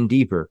and dig in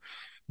deeper.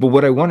 But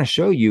what I want to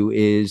show you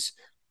is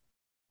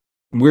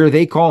where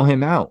they call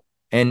him out,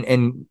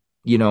 and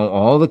you know,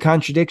 all the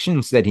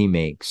contradictions that he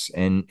makes,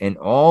 and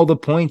all the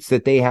points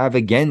that they have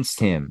against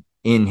him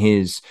in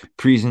his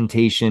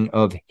presentation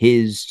of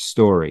his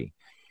story.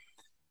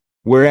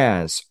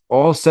 Whereas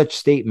all such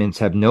statements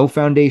have no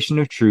foundation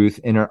of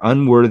truth and are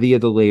unworthy of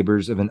the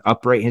labors of an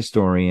upright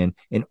historian,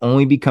 and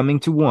only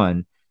becoming to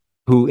one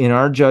who, in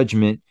our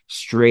judgment,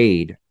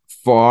 strayed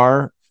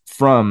far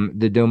from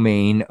the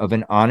domain of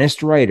an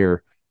honest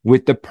writer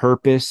with the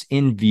purpose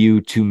in view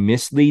to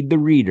mislead the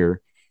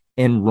reader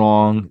and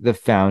wrong the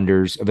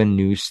founders of a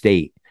new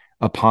state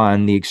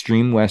upon the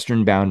extreme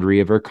western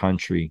boundary of our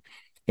country,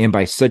 and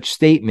by such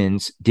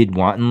statements did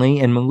wantonly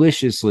and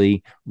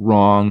maliciously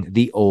wrong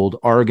the old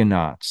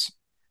Argonauts.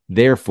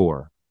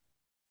 Therefore,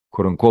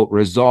 quote unquote,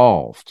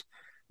 resolved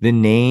the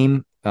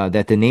name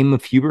that the name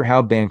of Hubert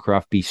Howe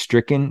Bancroft be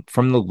stricken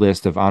from the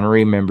list of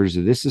honorary members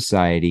of this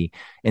society,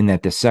 and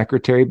that the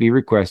secretary be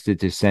requested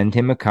to send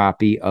him a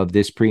copy of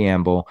this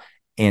preamble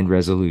and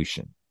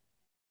resolution.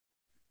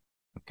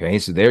 Okay,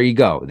 so there you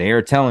go. They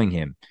are telling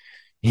him,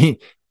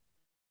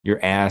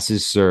 your ass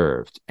is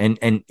served. And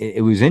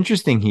it was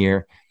interesting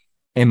here.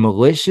 And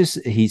malicious,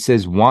 he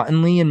says,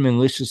 wantonly and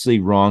maliciously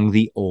wrong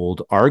the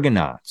old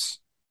Argonauts,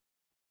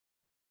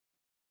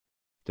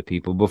 the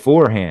people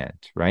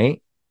beforehand,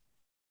 right?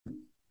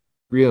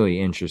 Really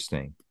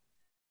interesting.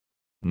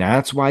 And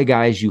that's why,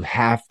 guys, we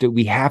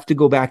have to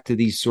go back to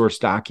these source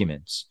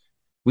documents.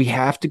 We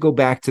have to go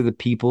back to the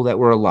people that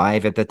were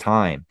alive at the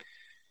time,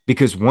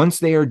 because once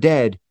they are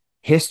dead,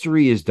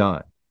 history is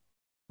done,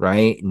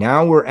 right?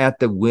 Now we're at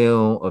the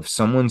will of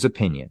someone's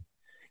opinion.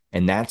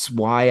 And that's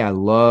why I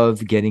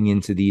love getting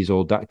into these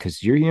old,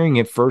 because you're hearing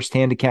it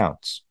firsthand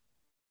accounts.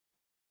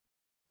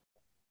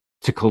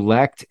 To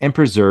collect and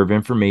preserve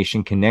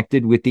information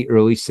connected with the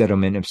early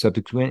settlement of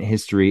subsequent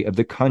history of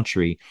the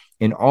country,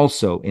 and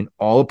also in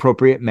all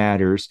appropriate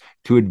matters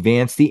to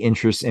advance the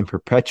interests and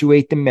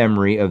perpetuate the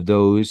memory of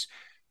those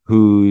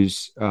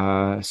whose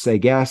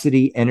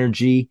sagacity,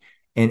 energy,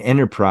 and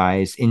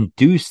enterprise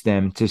induced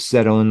them to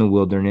settle in the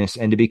wilderness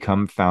and to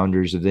become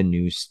founders of the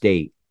new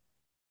state.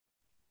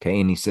 Okay,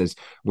 and he says,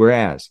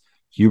 whereas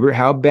Hubert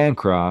Howe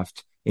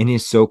Bancroft, in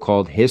his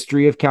so-called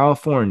History of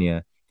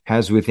California,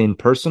 has within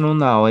personal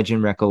knowledge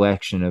and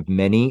recollection of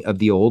many of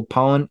the old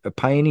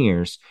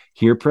pioneers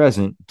here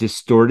present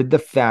distorted the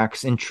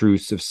facts and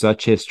truths of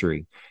such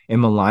history,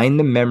 and maligned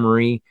the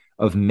memory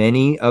of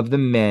many of the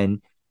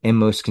men and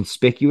most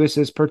conspicuous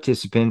as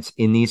participants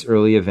in these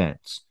early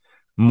events,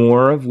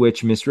 more of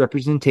which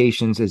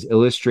misrepresentations as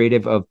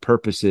illustrative of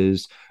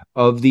purposes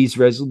of these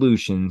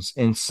resolutions,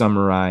 and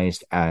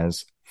summarized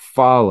as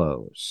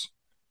follows.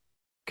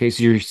 Okay,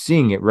 so you're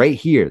seeing it right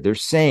here. They're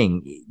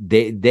saying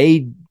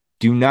they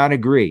do not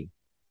agree.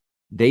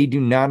 They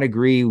do not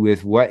agree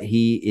with what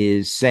he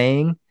is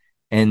saying,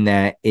 and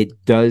that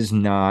it does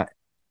not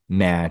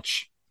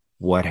match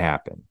what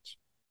happened.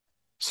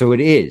 So it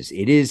is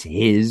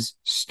his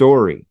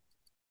story,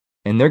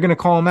 and they're going to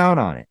call him out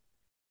on it.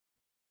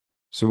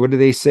 So what do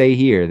they say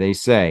here? They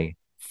say,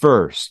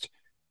 first,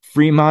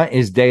 Fremont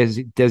is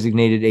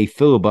designated a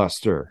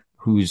filibuster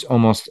whose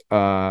almost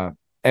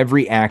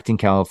every act in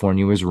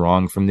California was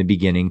wrong from the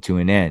beginning to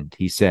an end,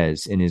 he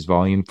says in his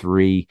volume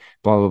 3,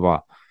 blah, blah,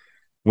 blah.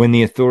 When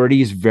the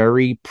authorities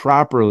very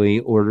properly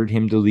ordered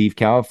him to leave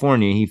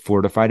California, he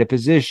fortified a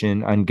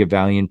position on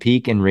Gavallion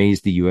Peak and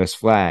raised the U.S.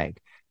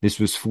 flag. This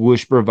was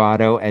foolish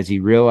bravado, as he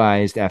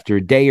realized after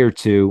a day or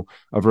two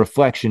of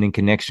reflection in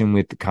connection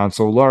with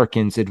Consul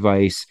Larkin's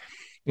advice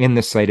in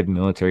the site of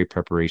military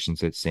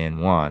preparations at San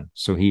Juan.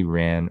 So he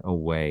ran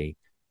away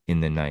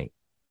in the night.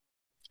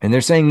 And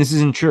they're saying this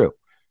isn't true,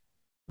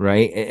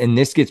 right? And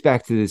this gets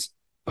back to this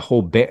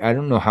whole I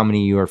don't know how many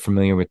of you are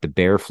familiar with the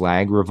Bear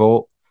Flag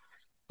Revolt,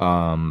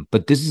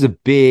 but this is a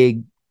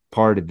big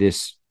part of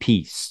this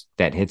piece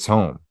that hits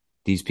home.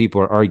 These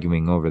people are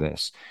arguing over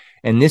this.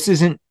 And this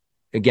isn't,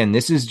 again,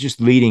 this is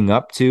just leading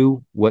up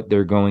to what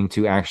they're going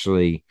to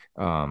actually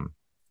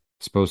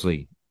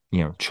supposedly,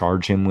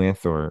 charge him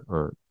with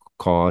or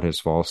call out his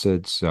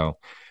falsehoods. So,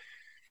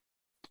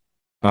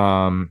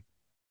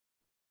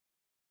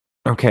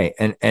 okay.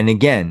 And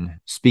again,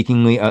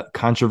 speakingly, a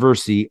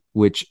controversy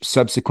which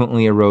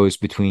subsequently arose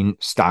between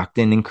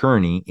Stockton and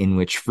Kearny, in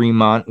which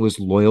Fremont was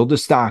loyal to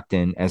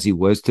Stockton as he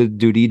was to the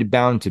duty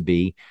bound to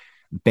be.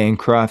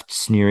 Bancroft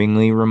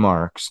sneeringly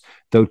remarks,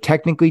 though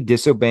technically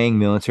disobeying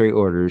military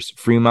orders,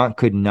 Fremont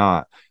could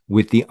not,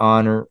 with the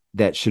honor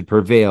that should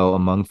prevail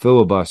among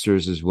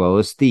filibusters as well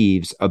as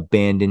thieves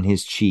abandon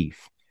his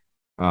chief,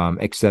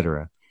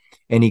 etc.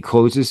 And he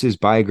closes his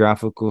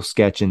biographical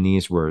sketch in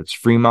these words: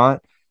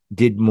 Fremont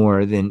did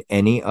more than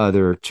any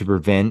other to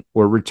prevent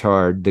or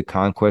retard the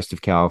conquest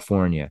of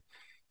California.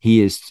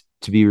 He is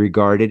to be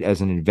regarded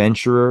as an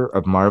adventurer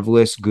of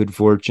marvelous good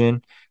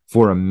fortune,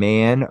 for a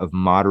man of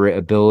moderate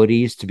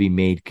abilities to be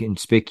made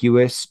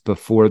conspicuous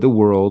before the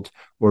world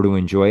or to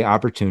enjoy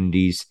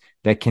opportunities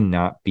that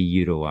cannot be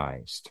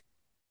utilized.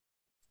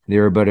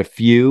 There are but a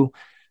few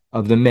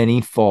of the many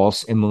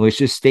false and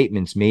malicious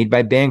statements made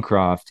by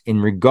Bancroft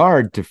in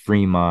regard to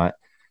Fremont,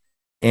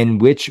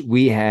 and which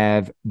we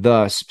have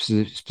thus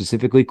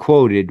specifically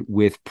quoted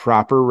with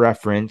proper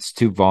reference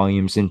to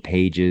volumes and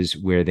pages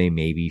where they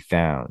may be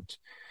found.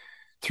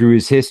 Through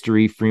his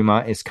history,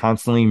 Fremont is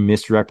constantly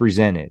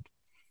misrepresented,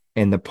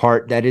 and the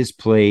part that is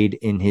played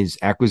in his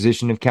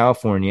acquisition of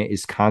California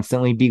is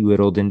constantly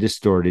belittled and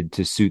distorted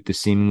to suit the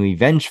seemingly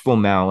vengeful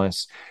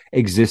malice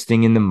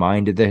existing in the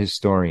mind of the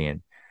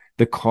historian,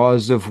 the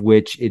cause of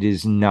which it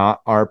is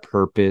not our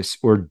purpose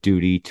or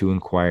duty to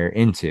inquire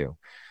into.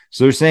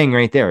 So they're saying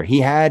right there,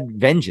 he had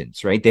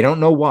vengeance, right? They don't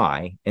know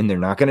why, and they're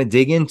not going to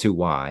dig into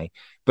why,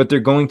 but they're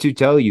going to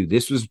tell you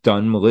this was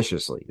done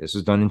maliciously. This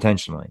was done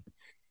intentionally.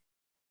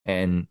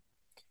 And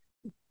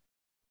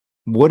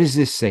what does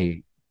this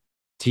say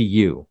to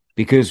you?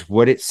 Because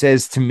what it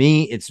says to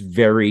me, it's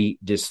very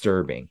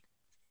disturbing.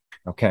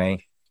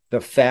 Okay.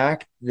 The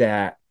fact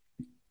that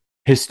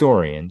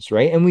historians,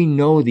 right? And we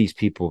know these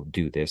people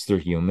do this, they're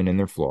human and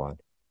they're flawed.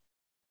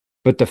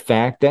 But the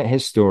fact that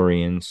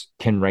historians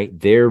can write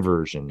their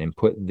version and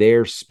put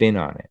their spin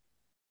on it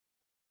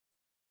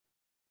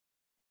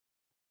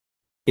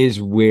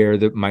is where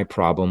my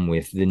problem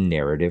with the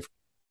narrative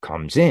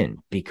comes in,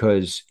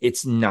 because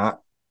it's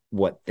not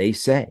what they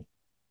say.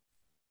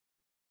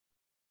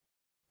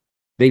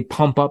 They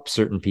pump up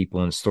certain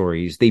people in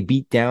stories. They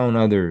beat down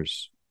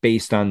others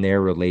based on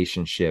their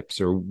relationships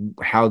or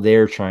how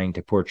they're trying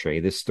to portray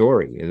the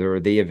story or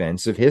the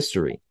events of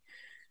history.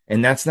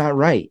 And that's not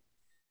right.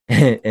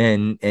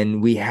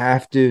 And we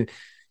have to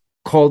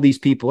call these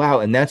people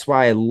out. And that's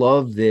why I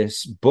love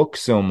this book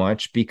so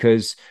much,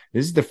 because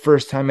this is the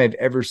first time I've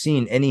ever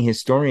seen any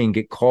historian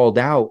get called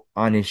out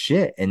on his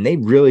shit. And they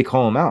really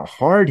call him out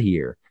hard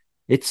here.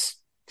 It's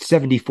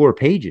 74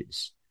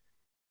 pages.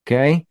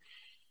 Okay.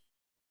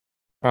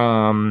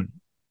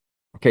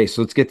 Okay,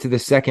 so let's get to the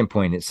second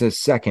point. It says,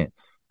 second,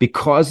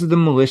 because of the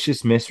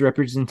malicious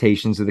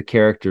misrepresentations of the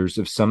characters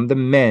of some of the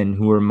men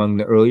who were among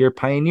the earlier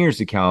pioneers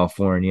of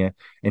California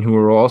and who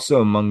were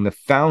also among the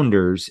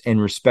founders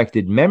and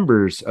respected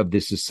members of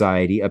this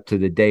society up to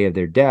the day of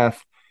their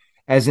death,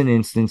 as an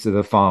instance of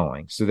the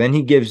following. So then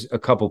he gives a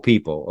couple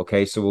people.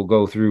 Okay, so we'll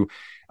go through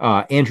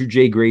Andrew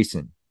J.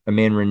 Grayson, a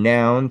man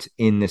renowned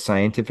in the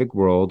scientific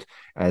world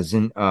as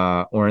an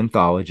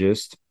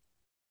ornithologist,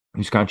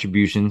 whose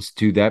contributions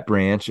to that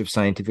branch of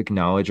scientific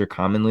knowledge are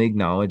commonly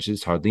acknowledged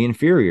as hardly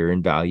inferior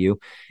in value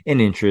and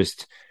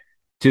interest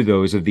to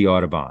those of the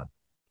Audubon.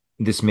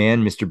 This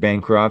man, Mr.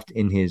 Bancroft,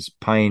 in his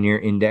Pioneer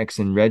Index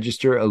and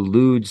Register,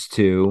 alludes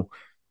to,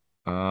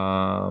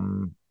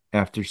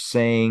 after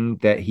saying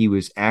that he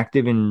was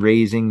active in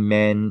raising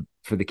men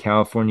for the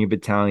California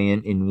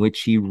Battalion, in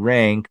which he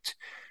ranked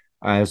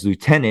as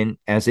lieutenant,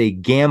 as a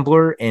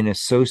gambler and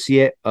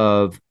associate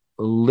of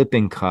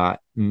Lippincott,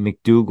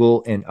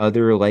 McDougal, and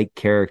other like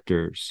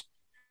characters,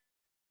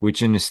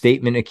 which in a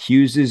statement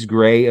accuses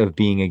Gray of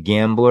being a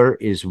gambler,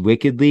 is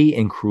wickedly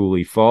and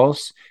cruelly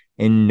false,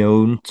 and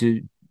known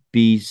to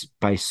be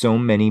by so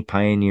many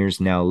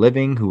pioneers now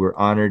living who were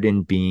honored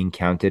in being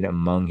counted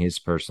among his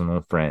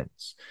personal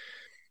friends.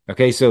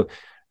 Okay, so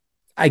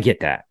I get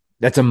that.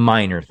 That's a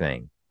minor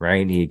thing,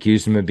 right? He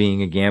accused him of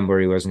being a gambler.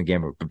 He wasn't a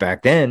gambler. But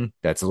back then,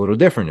 that's a little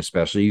different,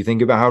 especially you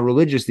think about how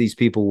religious these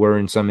people were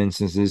in some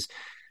instances.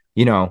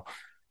 You know,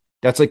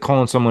 that's like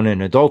calling someone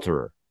an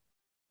adulterer.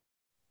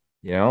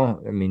 You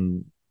know, I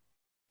mean,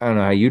 I don't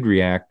know how you'd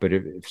react, but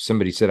if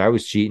somebody said I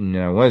was cheating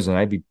and I wasn't,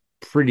 I'd be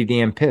pretty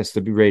damn pissed.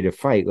 I'd be ready to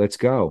fight. Let's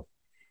go.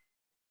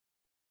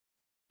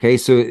 Okay,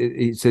 so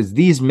it says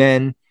these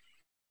men,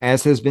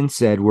 as has been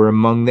said, were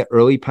among the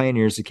early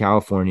pioneers of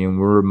California and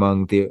were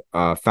among the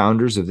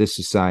founders of this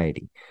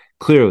society.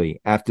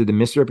 Clearly, after the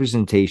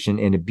misrepresentation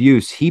and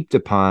abuse heaped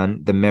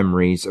upon the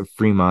memories of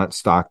Fremont,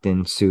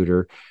 Stockton,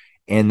 Suter,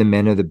 and the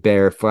men of the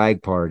Bear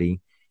Flag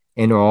Party,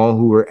 and all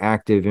who were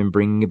active in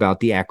bringing about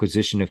the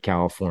acquisition of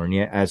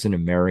California as an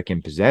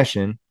American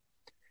possession,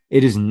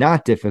 it is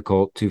not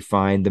difficult to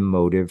find the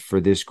motive for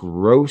this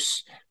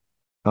gross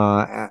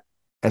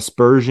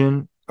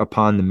aspersion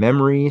upon the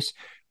memories,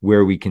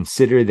 where we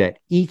consider that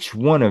each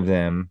one of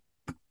them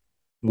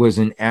was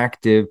an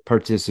active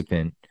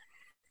participant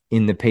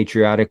in the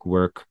patriotic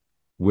work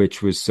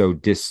which was so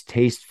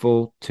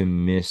distasteful to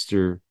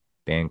Mr.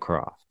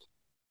 Bancroft.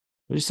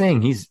 They're just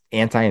saying he's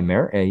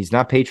anti-American. He's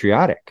not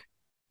patriotic.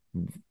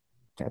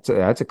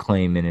 That's a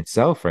claim in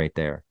itself right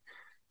there.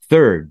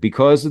 Third,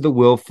 because of the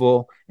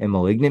willful and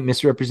malignant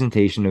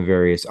misrepresentation of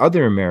various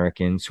other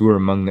Americans who were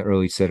among the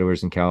early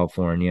settlers in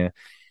California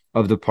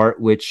of the part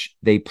which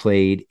they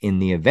played in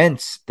the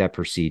events that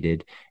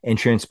preceded and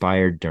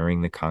transpired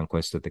during the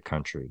conquest of the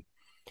country,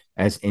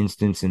 as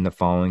instanced in the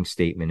following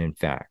statement and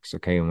facts.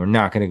 Okay, and we're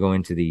not going to go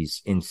into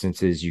these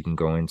instances. You can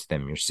go into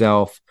them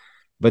yourself,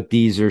 but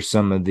these are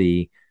some of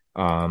the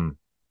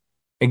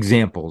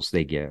examples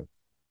they give.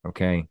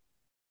 Okay.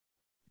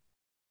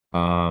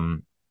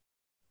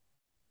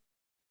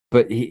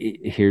 But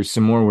here's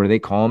some more where they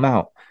call them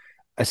out.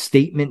 A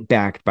statement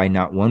backed by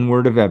not one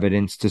word of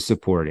evidence to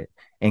support it,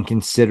 and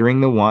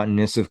considering the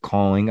wantonness of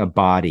calling a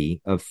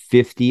body of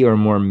 50 or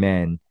more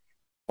men,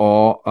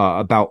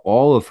 about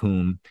all of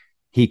whom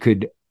he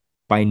could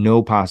by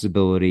no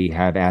possibility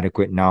have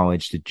adequate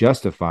knowledge to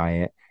justify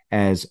it,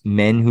 as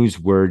men whose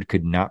word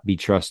could not be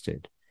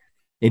trusted.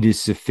 It is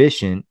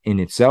sufficient in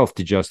itself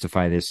to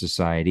justify this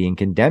society in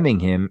condemning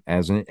him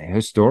as a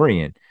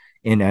historian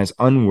and as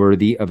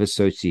unworthy of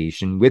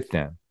association with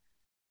them.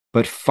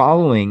 But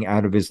following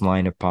out of his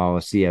line of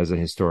policy as a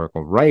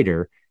historical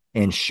writer,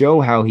 and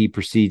show how he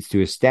proceeds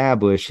to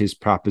establish his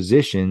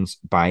propositions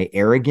by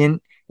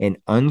arrogant and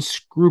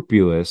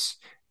unscrupulous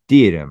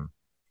diatom.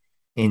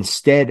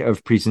 Instead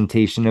of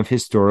presentation of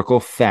historical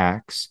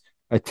facts,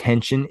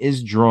 attention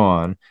is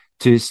drawn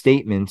to his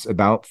statements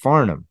about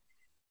Farnham,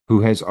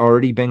 who has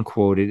already been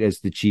quoted as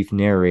the chief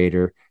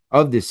narrator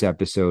of this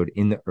episode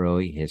in the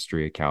early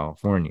history of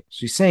California.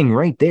 So he's saying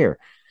right there,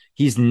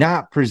 he's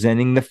not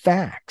presenting the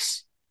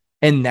facts.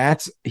 And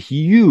that's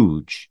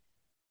huge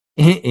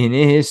in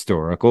a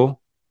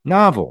historical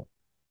novel.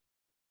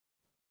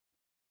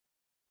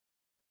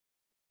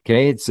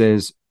 Okay, it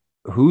says,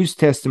 whose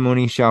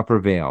testimony shall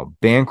prevail?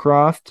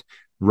 Bancroft,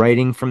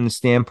 writing from the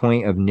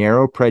standpoint of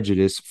narrow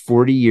prejudice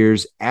 40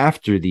 years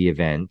after the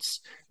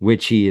events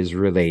which he is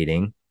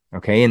relating.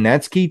 Okay, and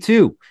that's key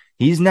too.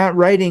 He's not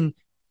writing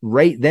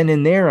right then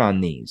and there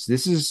on these.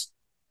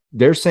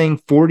 They're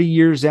saying 40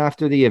 years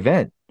after the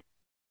event.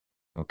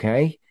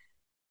 Okay.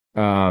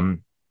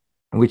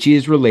 Which he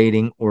is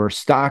relating, or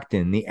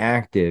Stockton, the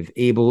active,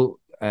 able,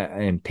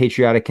 and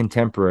patriotic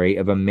contemporary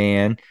of a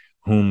man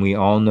whom we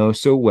all know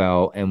so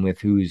well, and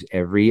with whose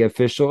every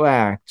official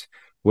act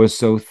was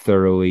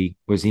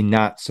he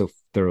not so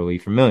thoroughly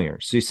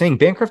familiar. So he's saying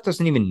Bancroft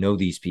doesn't even know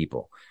these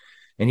people,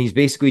 and he's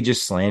basically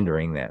just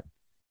slandering them,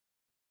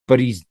 but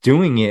he's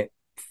doing it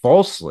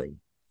falsely.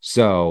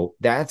 So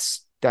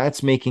that's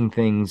making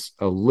things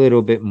a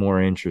little bit more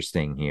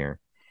interesting here.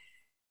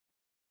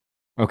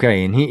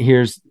 Okay, and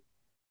here's,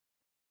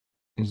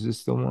 is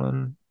this the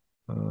one?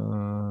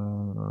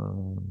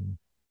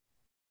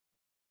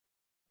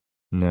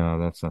 No,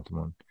 that's not the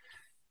one.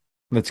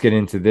 Let's get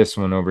into this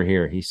one over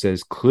here. He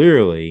says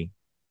clearly,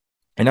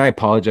 and I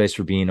apologize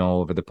for being all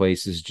over the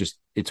place.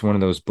 It's one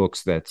of those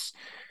books that's,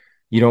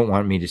 you don't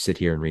want me to sit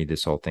here and read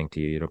this whole thing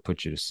to you. It'll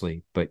put you to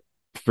sleep. But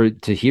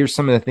to hear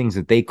some of the things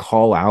that they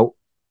call out,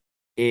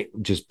 it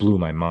just blew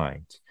my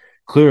mind.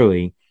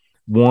 Clearly,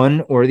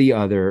 one or the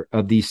other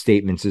of these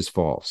statements is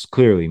false.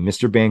 Clearly,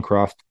 Mr.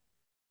 Bancroft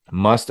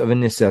must of a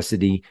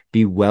necessity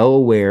be well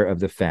aware of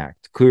the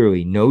fact.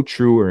 Clearly, no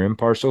true or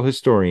impartial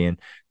historian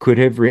could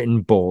have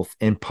written both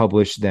and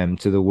published them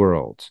to the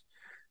world.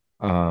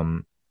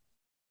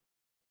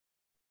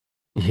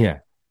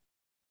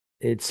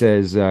 It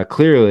says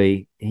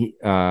clearly,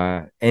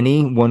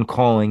 anyone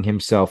calling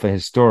himself a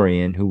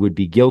historian who would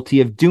be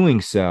guilty of doing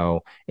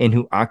so and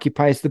who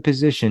occupies the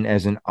position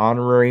as an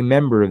honorary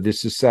member of this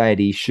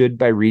society should,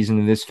 by reason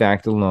of this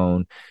fact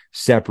alone,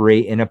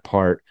 separate and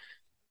apart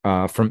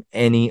from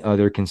any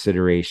other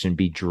consideration,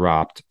 be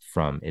dropped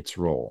from its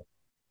role.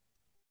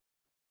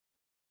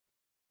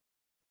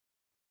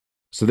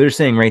 So they're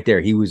saying right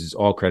there, he loses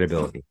all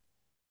credibility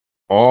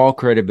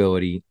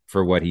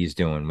for what he's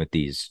doing with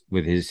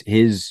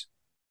his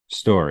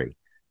story,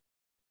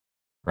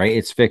 right?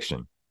 It's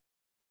fiction.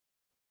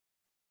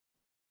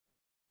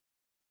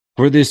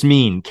 For this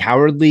mean,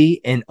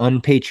 cowardly and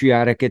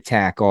unpatriotic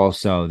attack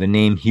also, the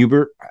name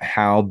Hubert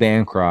Howe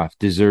Bancroft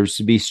deserves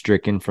to be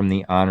stricken from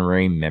the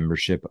honorary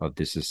membership of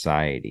the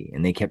society.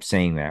 And they kept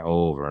saying that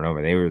over and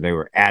over. They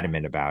were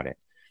adamant about it.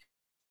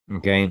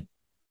 Okay.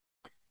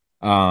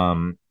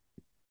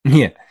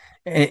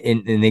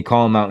 And they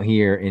call him out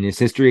here in his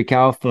History of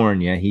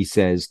California. He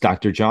says,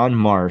 Dr. John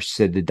Marsh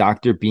said the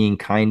doctor, being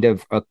kind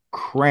of a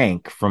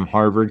crank from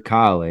Harvard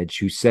College,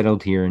 who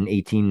settled here in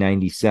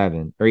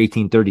 1897 or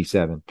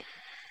 1837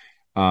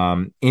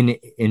 in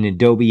an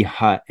adobe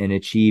hut, and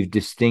achieved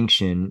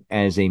distinction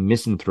as a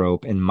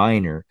misanthrope and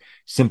miner,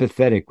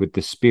 sympathetic with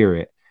the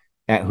spirit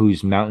at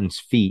whose mountain's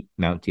feet,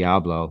 Mount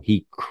Diablo,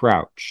 he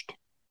crouched.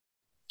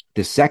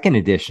 The second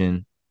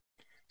edition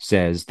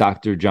says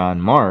Dr. John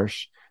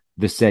Marsh,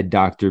 the said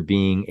doctor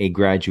being a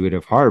graduate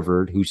of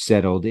Harvard who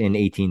settled in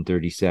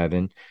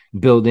 1837,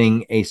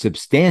 building a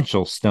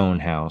substantial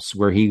stone house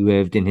where he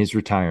lived in his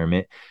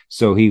retirement,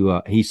 so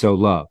he so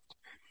loved.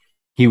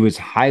 He was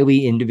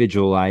highly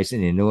individualized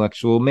and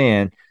intellectual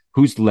man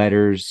whose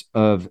letters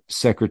of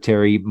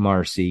Secretary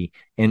Marcy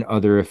and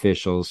other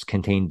officials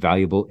contained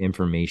valuable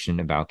information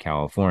about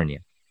California.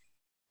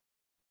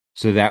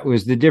 So that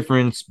was the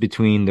difference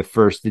between the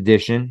first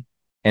edition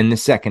and the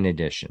second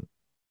edition.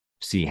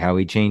 See how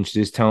he changed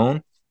his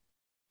tone?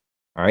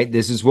 All right,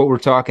 this is what we're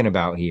talking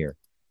about here.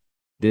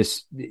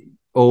 This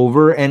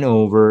over and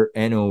over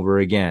and over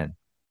again.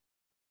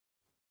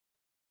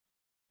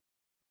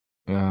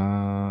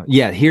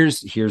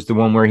 Here's the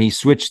one where he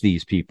switched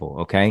these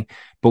people, okay?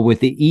 But with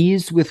the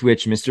ease with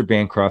which Mr.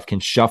 Bancroft can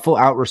shuffle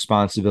out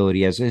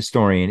responsibility as a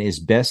historian is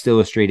best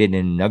illustrated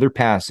in another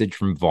passage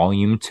from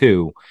Volume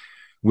 2,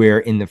 where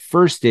in the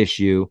first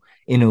issue,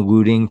 in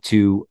alluding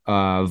to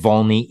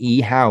Volney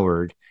E.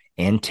 Howard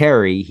and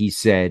Terry, he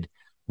said,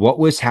 what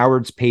was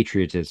Howard's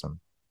patriotism?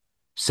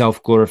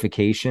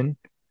 Self-glorification?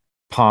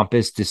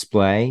 Pompous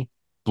display?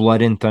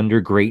 Blood and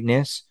thunder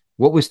greatness?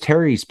 What was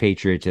Terry's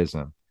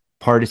patriotism?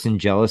 Partisan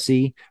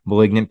jealousy,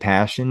 malignant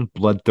passion,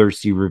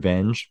 bloodthirsty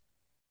revenge.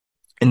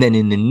 And then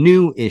in the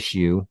new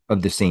issue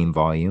of the same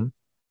volume,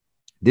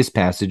 this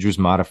passage was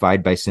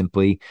modified by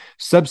simply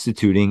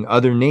substituting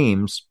other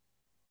names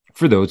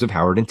for those of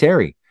Howard and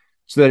Terry,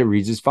 so that it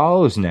reads as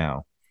follows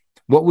now.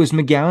 What was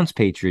McGowan's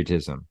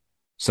patriotism?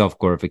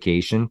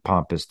 Self-glorification,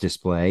 pompous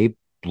display,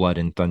 blood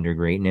and thunder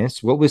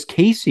greatness. What was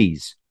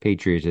Casey's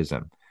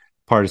patriotism?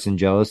 Partisan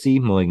jealousy,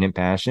 malignant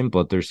passion,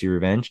 bloodthirsty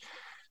revenge.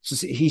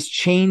 So he's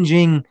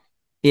changing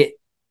it.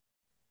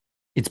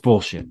 It's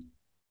bullshit.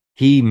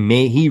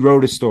 He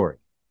wrote a story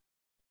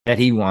that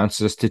he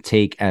wants us to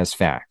take as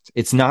fact.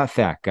 It's not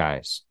fact,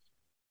 guys.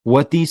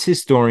 What these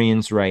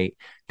historians write,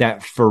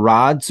 that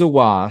Farad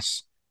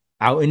Zawas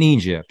out in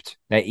Egypt,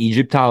 that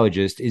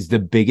Egyptologist, is the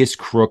biggest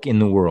crook in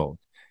the world.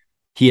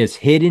 He has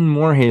hidden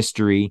more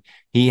history.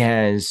 He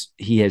has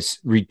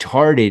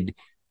retarded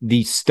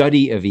the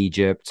study of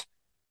Egypt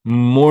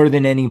more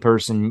than any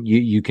person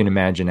you can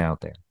imagine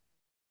out there.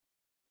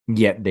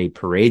 Yet they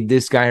parade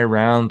this guy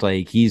around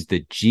like he's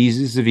the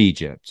Jesus of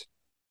Egypt.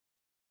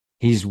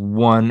 He's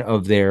one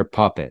of their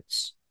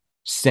puppets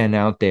sent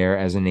out there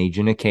as an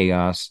agent of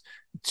chaos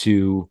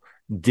to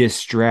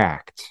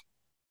distract,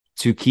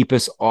 to keep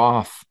us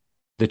off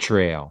the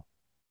trail,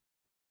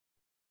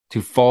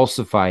 to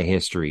falsify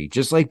history,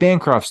 just like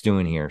Bancroft's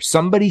doing here.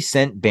 Somebody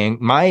sent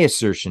my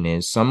assertion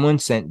is someone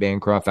sent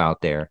Bancroft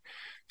out there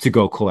to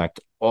go collect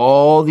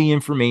all the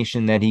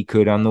information that he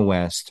could on the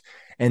West,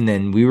 and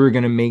then we were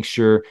going to make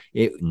sure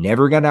it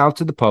never got out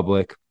to the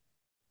public,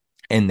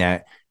 and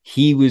that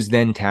he was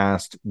then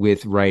tasked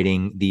with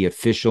writing the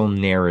official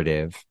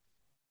narrative,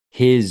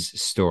 his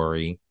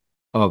story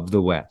of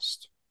the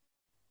West.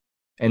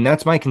 And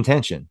that's my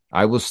contention.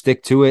 I will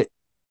stick to it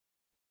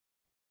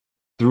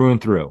through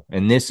and through.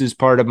 And this is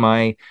part of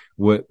my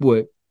what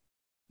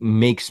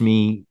makes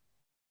me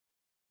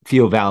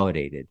feel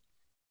validated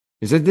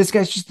is that this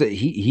guy's just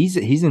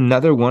he's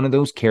another one of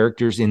those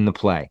characters in the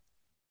play.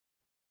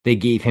 They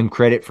gave him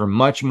credit for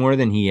much more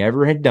than he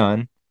ever had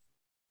done.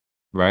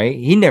 Right?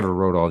 He never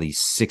wrote all these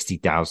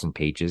 60,000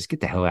 pages. Get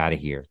the hell out of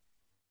here.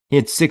 He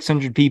had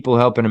 600 people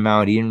helping him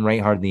out. He didn't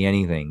write hardly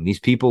anything. These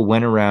people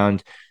went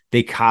around.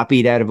 They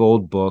copied out of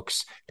old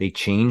books. They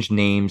changed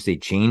names. They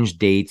changed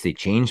dates. They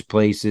changed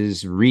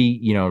places.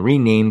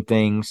 Renamed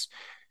things.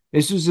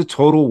 This was a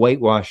total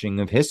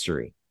whitewashing of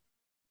history.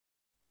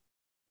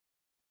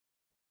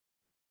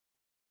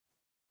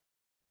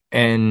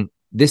 And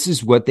this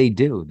is what they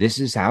do. This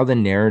is how the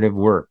narrative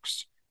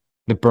works.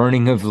 The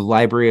burning of the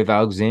Library of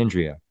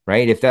Alexandria,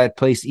 right? If that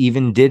place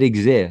even did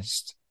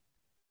exist,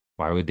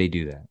 why would they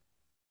do that?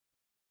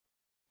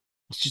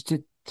 It's just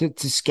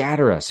to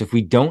scatter us. If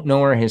we don't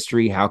know our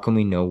history, how can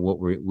we know what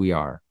we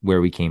are, where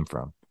we came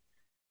from?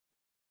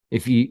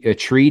 If a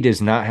tree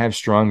does not have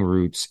strong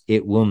roots,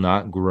 it will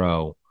not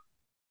grow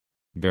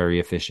very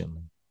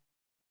efficiently.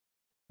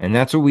 And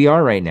that's what we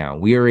are right now.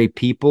 We are a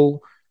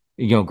people,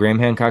 Graham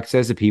Hancock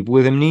says, a people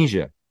with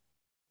amnesia,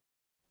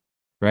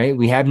 right?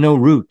 We have no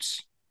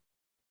roots.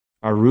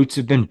 Our roots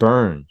have been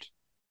burned.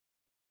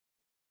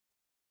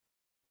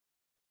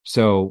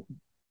 So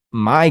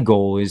my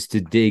goal is to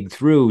dig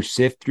through,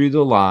 sift through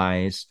the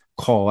lies,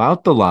 call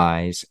out the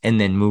lies, and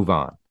then move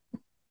on.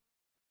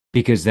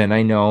 Because then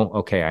I know,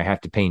 okay, I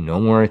have to pay no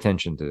more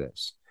attention to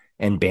this.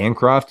 And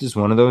Bancroft is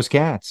one of those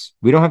cats.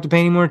 We don't have to pay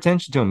any more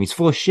attention to him. He's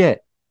full of shit.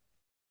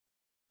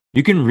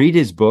 You can read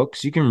his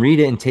books. You can read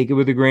it and take it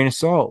with a grain of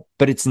salt.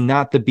 But it's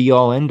not the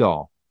be-all,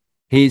 end-all.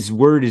 His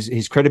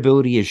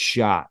credibility is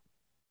shot.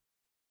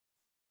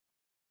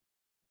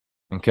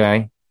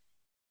 Okay?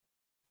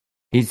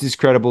 He's as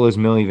credible as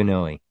Milli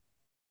Vanilli.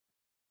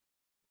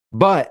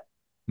 But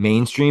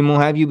mainstream will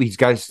have you. He's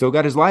still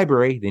got his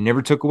library. They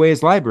never took away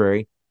his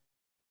library.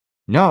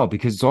 No,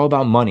 because it's all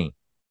about money.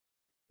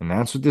 And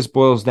that's what this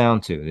boils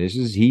down to.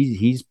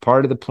 He's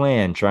part of the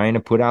plan, trying to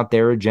put out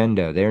their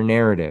agenda, their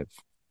narrative.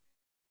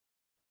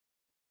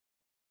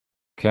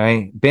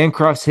 Okay?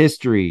 Bancroft's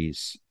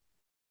histories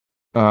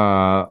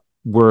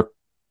were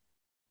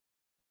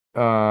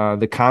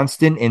the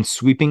constant and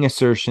sweeping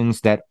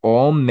assertions that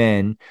all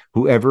men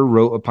who ever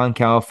wrote upon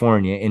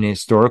California in a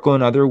historical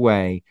and other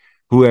way,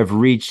 who have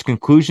reached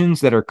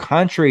conclusions that are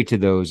contrary to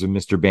those of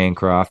Mr.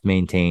 Bancroft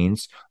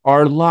maintains,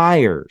 are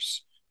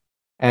liars,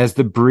 as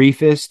the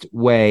briefest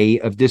way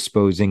of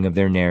disposing of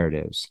their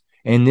narratives.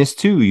 and this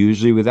too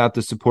usually without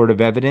the support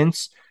of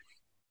evidence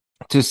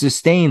to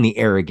sustain the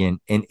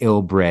arrogant and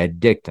ill-bred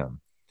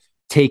dictum,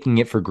 taking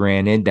it for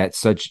granted that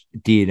such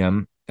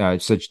dictum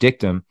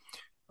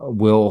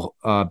will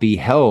be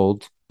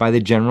held by the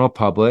general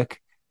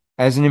public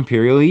as an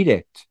imperial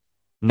edict,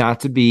 not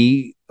to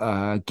be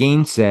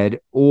gainsaid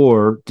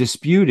or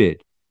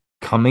disputed,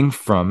 coming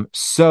from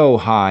so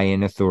high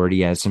an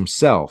authority as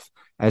himself,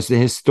 as the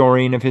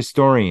historian of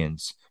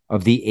historians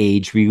of the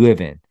age we live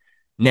in.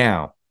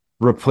 Now,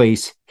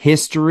 replace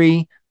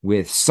history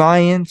with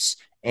science,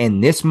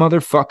 and this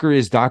motherfucker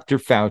is Dr.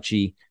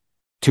 Fauci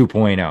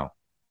 2.0.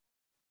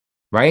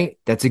 Right?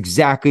 That's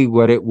exactly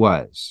what it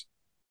was.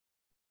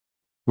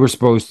 We're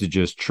supposed to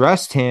just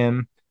trust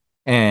him,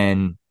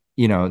 and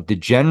the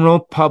general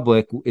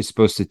public is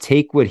supposed to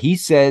take what he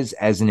says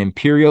as an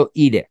imperial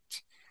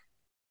edict,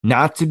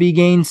 not to be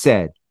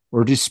gainsaid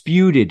or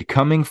disputed,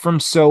 coming from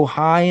so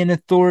high an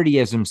authority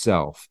as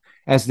himself,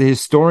 as the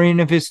historian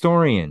of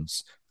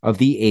historians of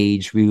the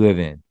age we live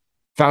in.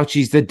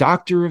 Fauci's the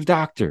doctor of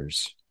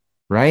doctors,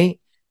 right?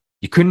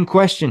 You couldn't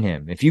question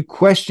him. If you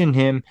questioned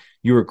him,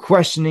 you were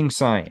questioning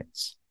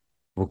science.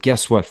 Well,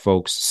 guess what,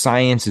 folks?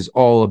 Science is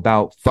all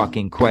about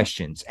fucking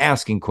questions,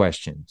 asking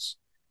questions.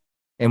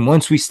 And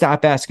once we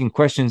stop asking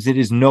questions, it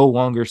is no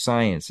longer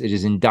science. It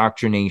is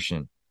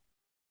indoctrination.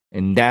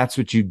 And that's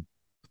what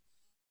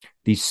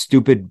these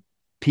stupid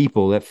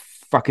people that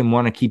fucking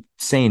want to keep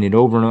saying it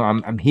over and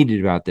over. I'm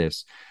heated about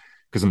this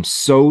because I'm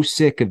so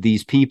sick of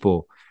these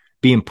people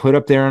being put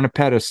up there on a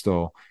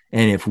pedestal.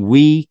 And if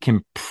we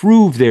can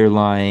prove they're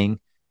lying,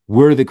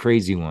 we're the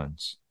crazy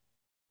ones.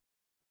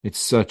 It's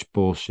such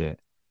bullshit.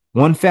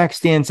 One fact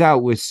stands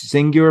out with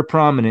singular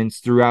prominence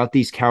throughout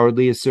these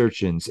cowardly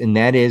assertions, and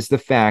that is the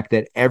fact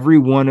that every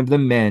one of the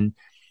men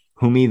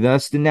whom he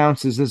thus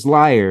denounces as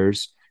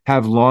liars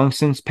have long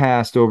since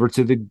passed over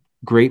to the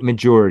great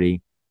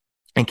majority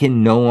and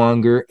can no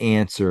longer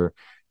answer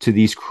to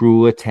these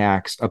cruel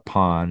attacks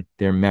upon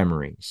their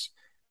memories.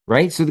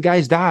 Right? So the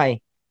guys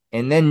die,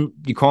 and then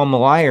you call them a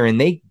liar, and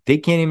they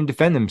can't even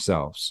defend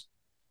themselves.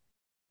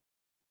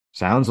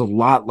 Sounds a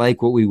lot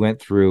like what we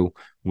went through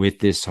with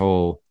this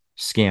whole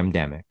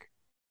scamdemic.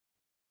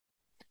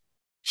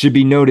 Should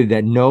be noted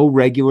that no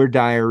regular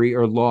diary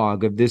or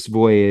log of this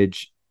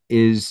voyage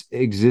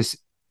exists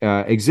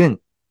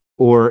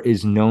or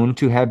is known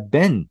to have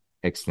been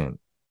extant.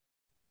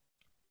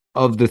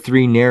 Of the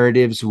three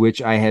narratives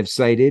which I have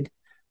cited,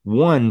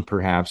 one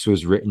perhaps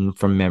was written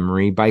from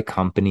memory by a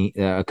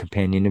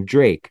companion of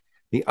Drake.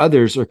 The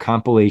others are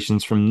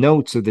compilations from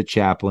notes of the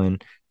chaplain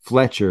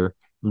Fletcher,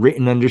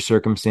 written under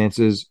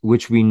circumstances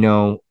which we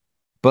know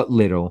but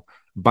little,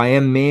 by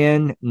a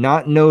man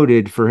not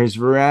noted for his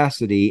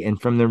veracity, and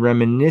from the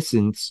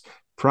reminiscence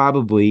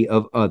probably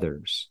of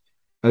others.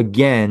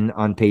 Again,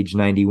 on page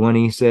 91,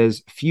 he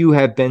says, few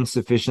have been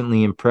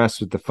sufficiently impressed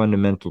with the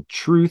fundamental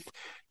truth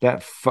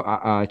that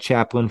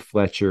Chaplain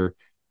Fletcher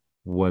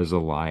was a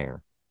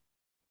liar.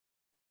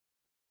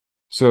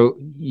 So,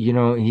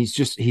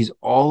 he's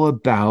all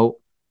about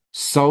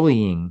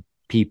sullying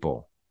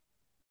people.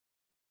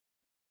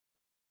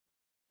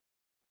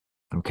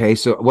 Okay,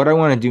 so what I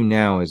want to do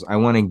now is I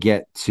want to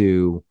get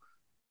to,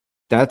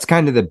 that's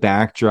kind of the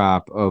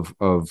backdrop of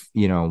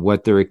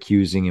what they're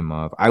accusing him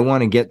of. I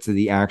want to get to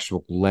the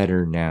actual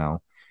letter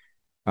now.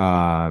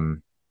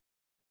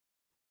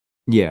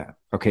 Yeah.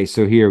 Okay,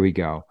 so here we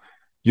go.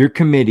 Your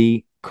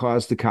committee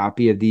caused a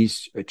copy of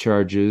these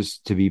charges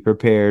to be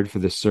prepared for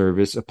the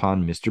service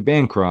upon Mr.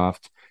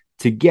 Bancroft,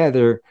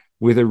 together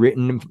with a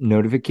written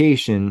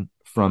notification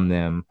from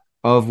them,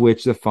 of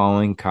which the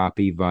following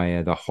copy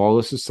via the Hall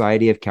of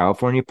Society of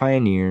California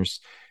Pioneers,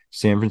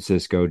 San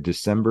Francisco,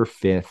 December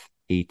 5th,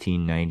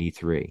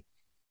 1893.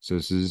 So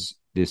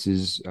this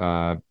is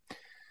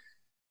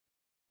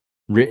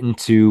written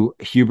to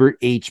Hubert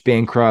H.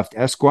 Bancroft,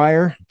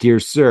 Esquire. Dear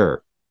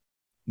Sir,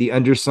 the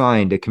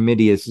undersigned, a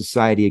committee of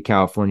Society of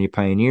California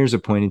Pioneers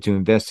appointed to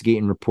investigate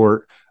and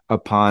report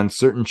upon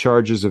certain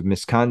charges of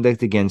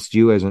misconduct against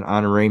you as an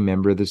honorary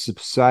member of the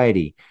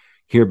society,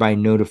 hereby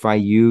notify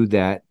you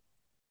that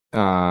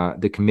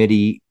the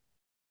committee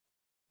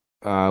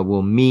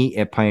will meet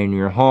at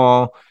Pioneer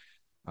Hall.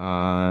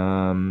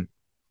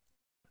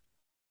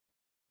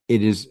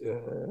 It is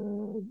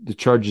the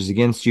charges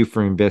against you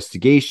for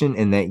investigation,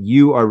 and that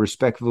you are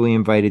respectfully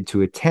invited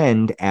to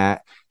attend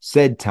at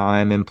said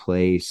time and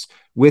place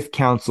with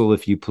counsel,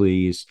 if you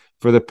please,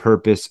 for the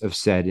purpose of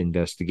said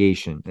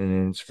investigation.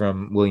 And it's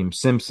from William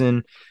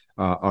Simpson,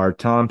 R.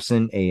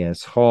 Thompson,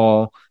 A.S.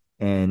 Hall,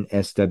 and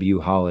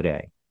S.W.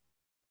 Holliday.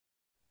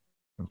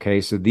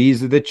 Okay, so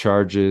these are the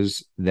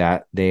charges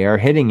that they are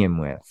hitting him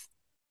with.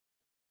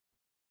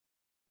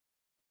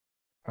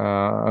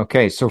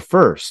 Okay, so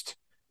first,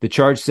 the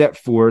charge set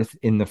forth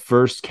in the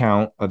first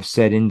count of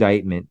said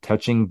indictment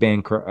touching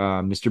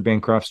Mr.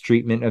 Bancroft's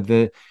treatment of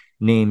the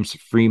names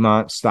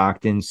Fremont,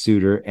 Stockton,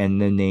 Suter, and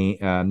the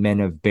men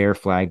of Bear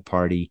Flag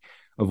Party,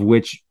 of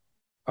which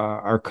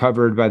are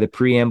covered by the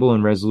preamble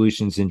and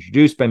resolutions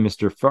introduced by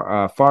Mr.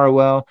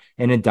 Farwell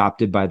and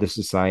adopted by the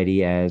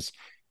Society as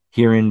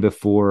herein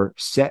before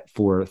set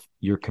forth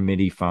your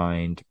committee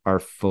find are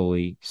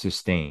fully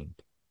sustained.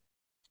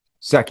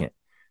 Second,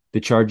 the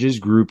charges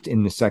grouped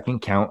in the second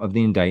count of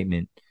the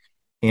indictment,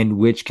 and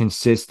which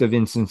consist of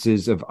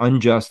instances of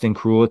unjust and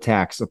cruel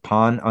attacks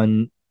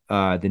upon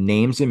the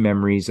names and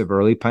memories of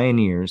early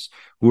pioneers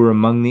who were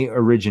among the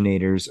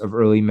originators of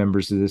early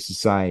members of the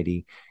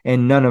society,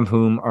 and none of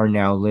whom are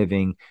now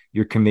living,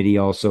 your committee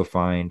also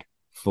find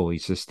fully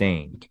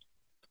sustained.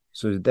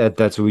 So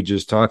that's what we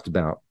just talked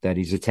about, that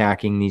he's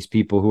attacking these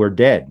people who are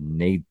dead,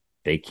 and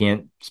they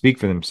can't speak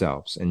for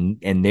themselves,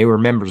 and they were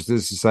members of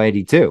the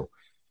society too,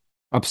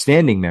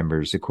 upstanding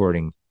members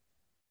according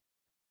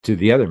to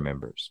the other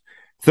members.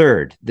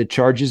 Third, the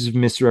charges of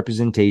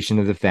misrepresentation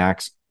of the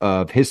facts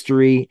of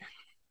history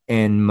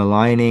and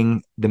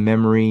maligning the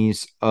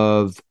memories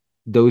of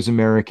those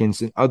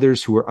Americans and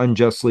others who were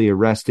unjustly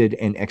arrested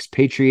and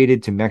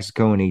expatriated to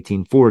Mexico in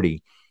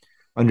 1840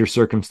 under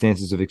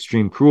circumstances of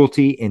extreme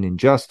cruelty and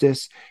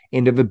injustice,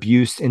 and of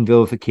abuse and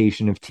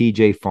vilification of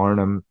T.J.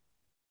 Farnham,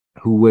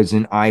 who was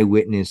an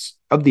eyewitness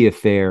of the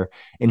affair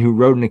and who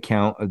wrote an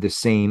account of the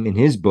same in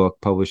his book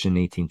published in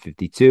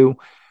 1852,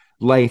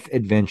 Life,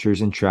 Adventures,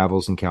 and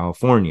Travels in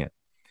California.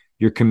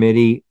 Your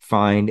committee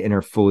find and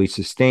are fully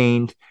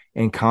sustained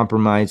and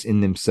compromise in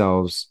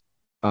themselves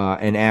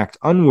an act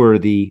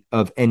unworthy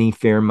of any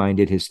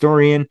fair-minded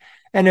historian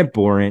and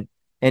abhorrent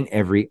and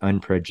every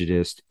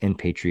unprejudiced and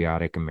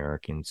patriotic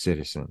American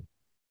citizen.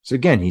 So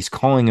again, he's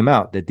calling them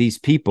out, that these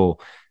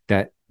people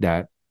that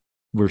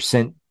were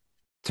sent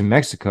to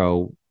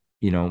Mexico,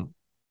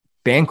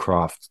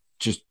 Bancroft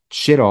just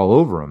shit all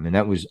over them, and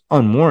that was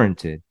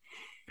unwarranted.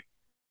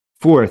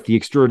 Fourth, the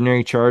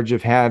extraordinary charge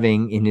of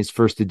having, in his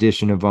first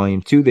edition of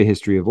Volume 2, The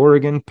History of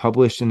Oregon,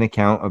 published an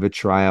account of a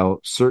trial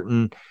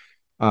certain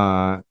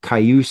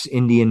Cayuse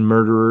Indian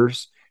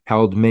murderers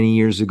held many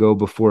years ago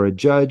before a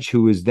judge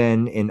who was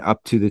then, and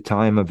up to the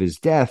time of his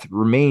death,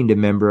 remained a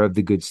member of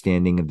the good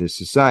standing of this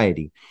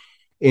society,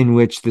 in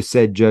which the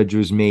said judge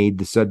was made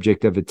the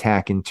subject of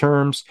attack in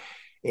terms,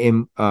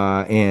 and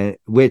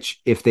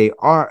which, if they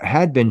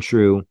had been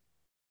true,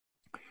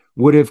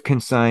 would have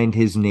consigned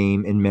his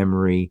name and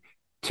memory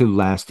to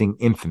lasting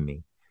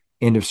infamy,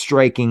 and of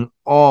striking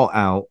all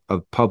out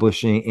of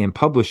publishing in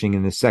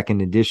the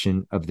second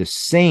edition of the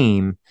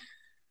same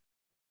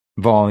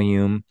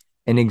volume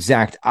an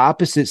exact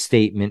opposite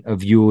statement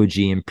of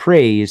eulogy and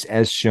praise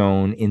as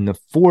shown in the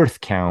fourth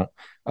count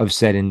of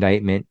said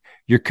indictment,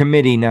 your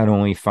committee not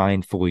only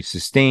find fully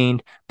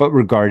sustained, but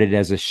regard it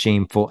as a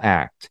shameful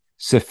act,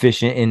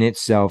 sufficient in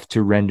itself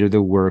to render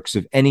the works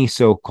of any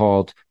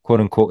so-called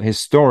quote-unquote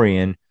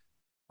historian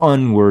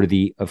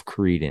unworthy of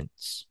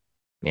credence.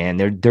 And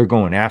they're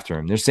going after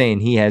him. They're saying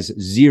he has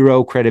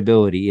zero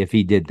credibility if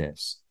he did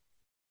this.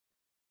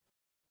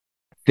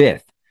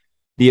 Fifth,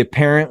 the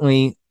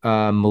apparently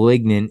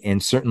malignant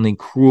and certainly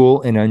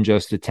cruel and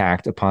unjust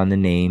attack upon the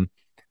name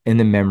and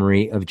the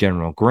memory of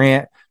General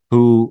Grant,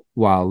 who,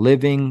 while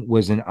living,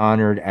 was an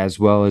honored as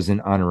well as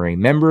an honorary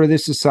member of the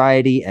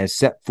society, as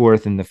set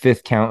forth in the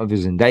fifth count of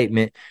his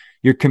indictment.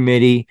 Your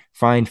committee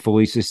find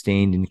fully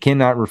sustained and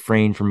cannot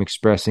refrain from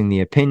expressing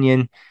the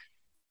opinion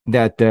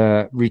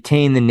that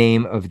retain the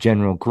name of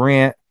General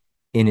Grant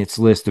in its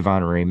list of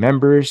honorary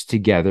members,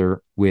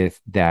 together with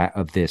that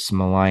of this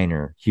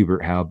maligner,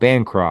 Hubert Howe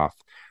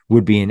Bancroft,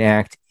 would be an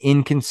act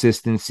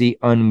inconsistency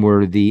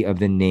unworthy of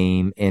the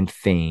name and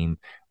fame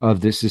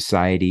of the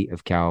Society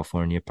of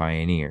California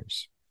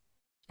Pioneers.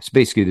 So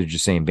basically, they're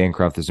just saying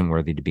Bancroft isn't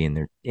worthy to be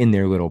in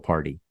their little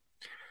party,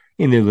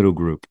 in their little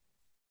group.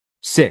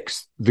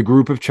 Sixth, the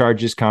group of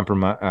charges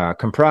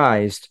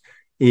comprised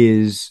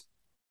is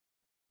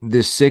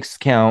the sixth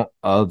count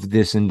of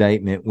this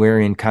indictment,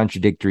 wherein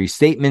contradictory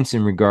statements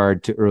in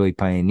regard to early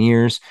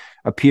pioneers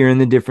appear in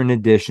the different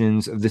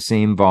editions of the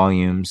same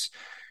volumes,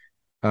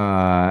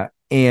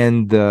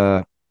 and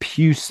the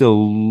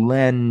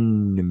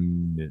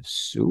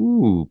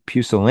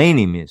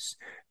pusillanimous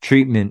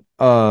treatment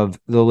of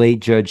the late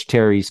Judge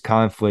Terry's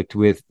conflict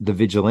with the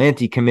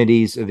vigilante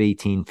committees of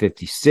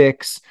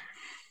 1856,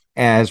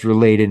 as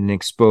related and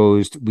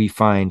exposed, we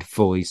find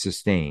fully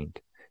sustained.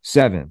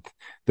 Seventh,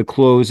 the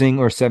closing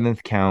or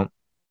seventh count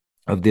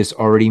of this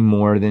already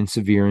more than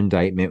severe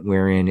indictment,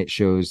 wherein it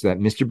shows that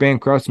Mr.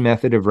 Bancroft's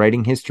method of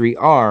writing history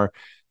are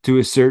to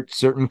assert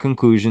certain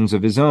conclusions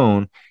of his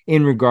own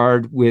in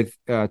regard to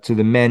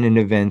the men and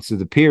events of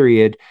the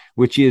period,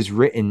 which he has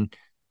written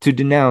to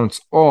denounce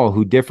all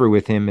who differ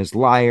with him as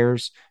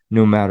liars,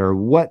 no matter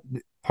what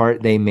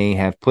part they may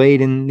have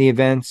played in the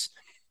events,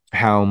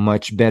 how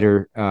much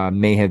better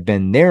may have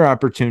been their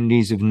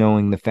opportunities of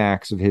knowing the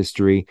facts of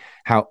history,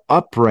 how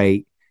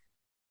upright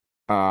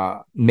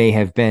may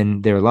have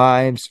been their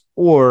lives,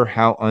 or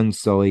how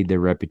unsullied their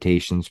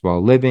reputations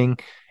while living,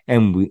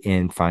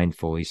 and find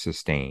fully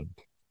sustained.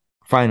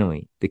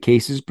 Finally, the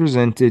cases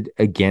presented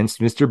against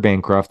Mr.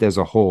 Bancroft as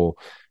a whole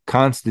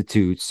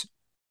constitutes,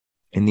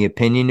 in the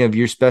opinion of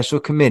your special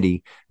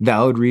committee,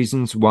 valid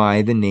reasons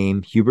why the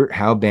name Hubert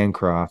Howe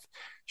Bancroft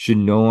should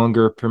no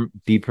longer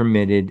be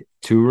permitted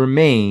to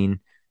remain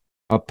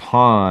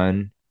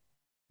upon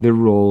the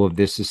role of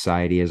this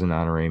society as an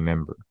honorary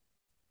member.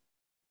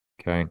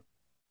 Okay. And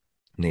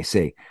they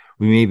say,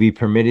 we may be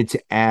permitted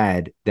to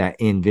add that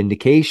in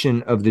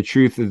vindication of the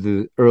truth of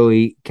the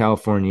early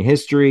California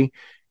history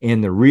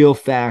and the real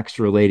facts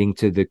relating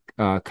to the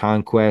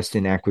conquest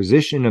and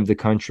acquisition of the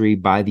country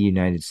by the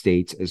United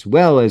States, as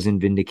well as in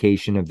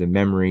vindication of the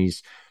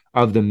memories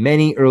of the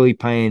many early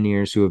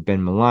pioneers who have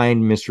been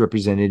maligned,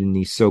 misrepresented in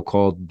these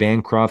so-called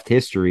Bancroft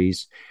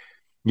histories,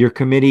 your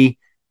committee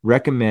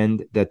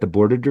recommend that the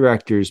board of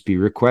directors be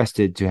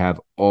requested to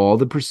have all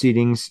the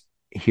proceedings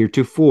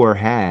heretofore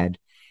had,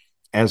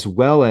 as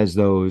well as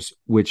those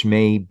which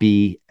may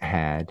be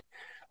had,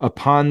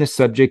 upon the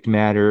subject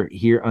matter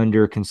here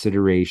under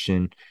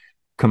consideration,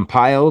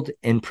 compiled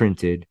and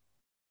printed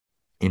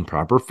in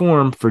proper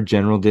form for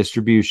general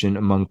distribution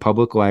among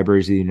public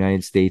libraries of the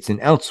United States and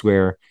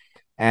elsewhere,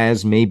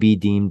 as may be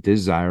deemed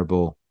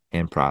desirable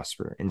and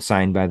prosper, and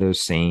signed by those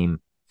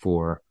same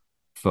four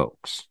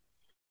folks.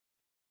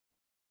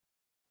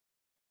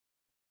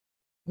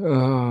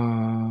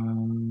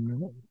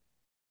 And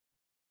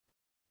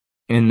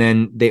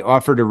then they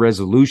offered a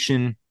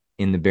resolution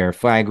in the Bear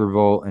Flag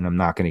Revolt, and I'm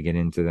not going to get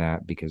into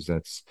that because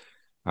that's,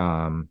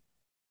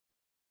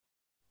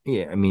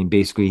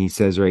 basically he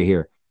says right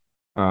here,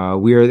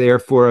 we are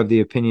therefore of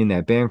the opinion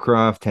that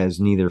Bancroft has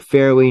neither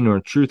fairly nor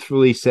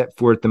truthfully set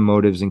forth the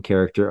motives and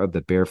character of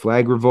the Bear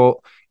Flag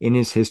Revolt in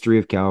his history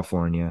of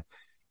California,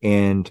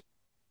 and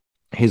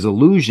his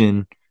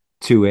allusion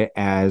to it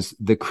as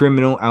the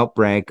criminal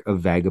outbreak of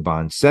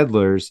vagabond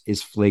settlers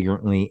is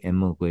flagrantly and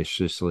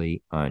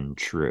maliciously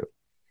untrue.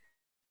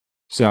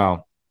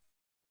 So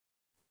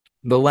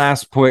the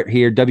last point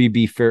here,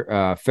 W.B.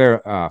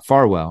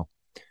 Farwell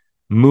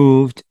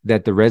moved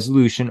that the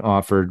resolution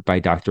offered by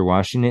Dr.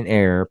 Washington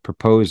Eyre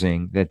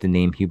proposing that the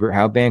name Hubert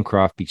Howe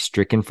Bancroft be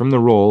stricken from the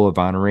roll of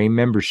honorary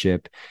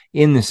membership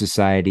in the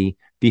society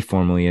be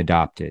formally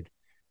adopted.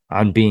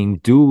 On being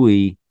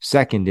duly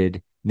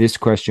seconded, this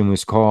question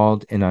was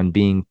called, and on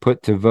being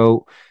put to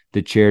vote,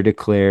 the chair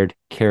declared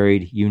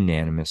carried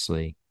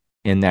unanimously,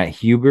 and that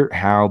Hubert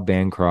Howe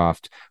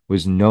Bancroft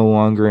was no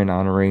longer an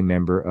honorary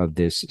member of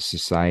this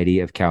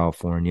Society of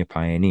California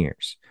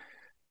Pioneers.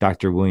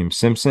 Dr. William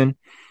Simpson,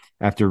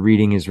 after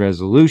reading his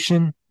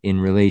resolution in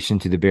relation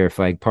to the Bear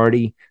Flag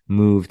Party,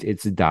 moved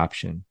its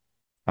adoption.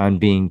 On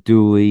being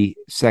duly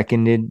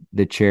seconded,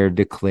 the chair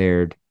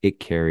declared it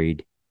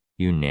carried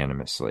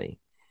unanimously.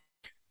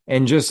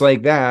 And just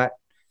like that,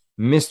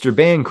 Mr.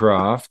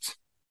 Bancroft,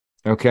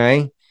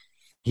 okay,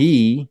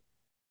 he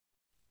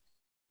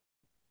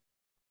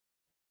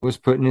was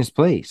put in his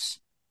place.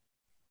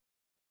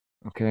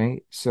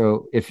 Okay,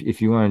 so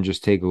if you want to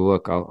just take a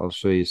look, I'll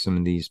show you some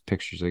of these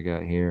pictures I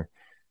got here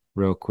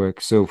real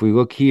quick. So if we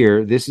look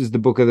here, this is the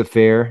Book of the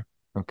Fair.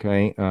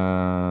 Okay,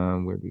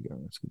 where do we go?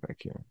 Let's go back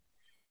here.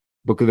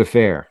 Book of the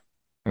Fair.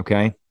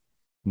 Okay,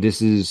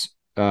 this is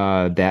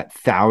that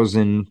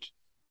 1,000.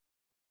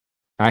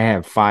 I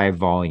have 5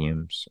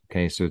 volumes.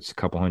 Okay, so it's a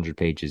couple hundred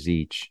pages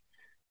each.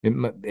 It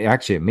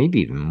may be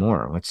even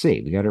more. Let's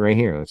see. We got it right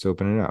here. Let's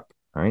open it up.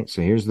 All right,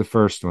 so here's the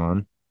first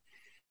one.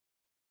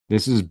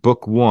 This is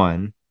book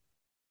 1.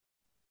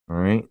 All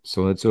right,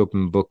 so let's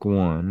open book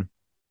 1.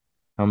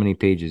 How many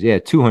pages? Yeah,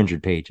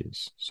 200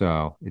 pages.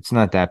 So it's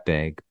not that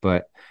big.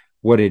 But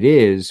what it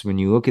is, when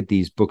you look at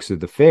these books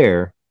of the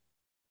fair,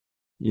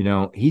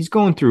 he's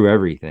going through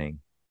everything.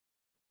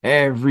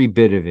 Every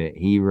bit of it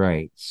he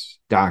writes,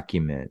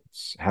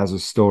 documents, has a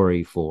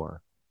story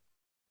for.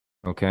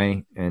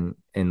 Okay, and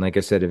like I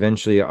said,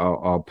 eventually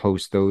I'll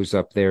post those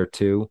up there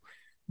too.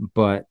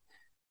 But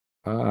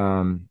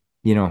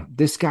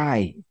this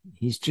guy,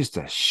 he's just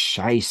a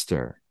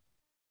shyster,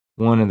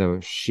 one of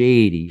those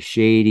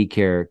shady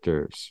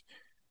characters.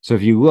 So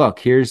if you look,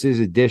 here's his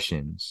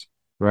editions.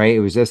 Right,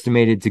 it was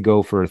estimated to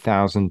go for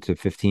 1,000 to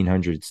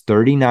 1,500. It's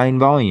 39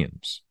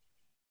 volumes.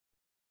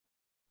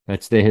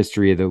 That's the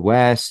history of the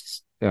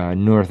West,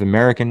 North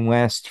American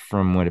West,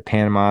 from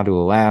Panama to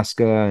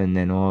Alaska, and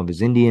then all of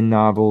his Indian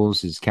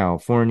novels, his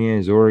California,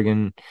 his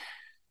Oregon.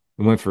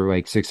 It went for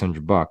like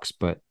 $600,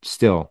 but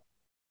still,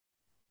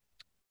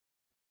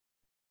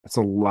 that's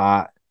a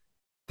lot.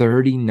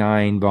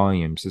 39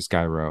 volumes this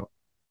guy wrote.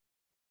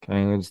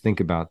 Okay, let's think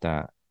about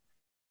that.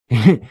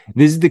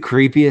 This is the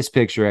creepiest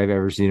picture I've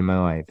ever seen in my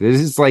life. This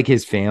is like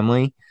his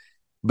family,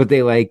 but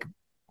they like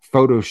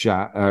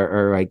Photoshop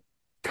or like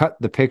cut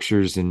the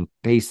pictures and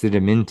pasted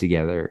them in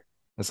together.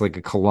 It's like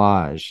a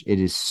collage. It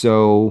is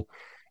so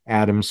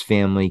Addams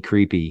Family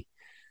creepy.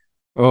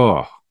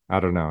 Oh, I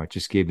don't know. It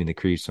just gave me the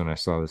creeps when I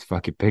saw this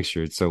fucking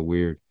picture. It's so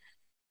weird.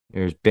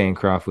 There's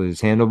Bancroft with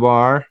his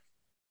handlebar.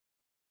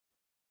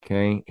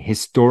 Okay.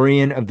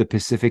 Historian of the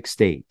Pacific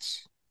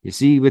States. You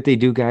see what they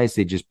do, guys?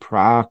 They just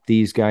prop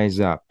these guys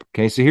up.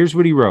 Okay. So here's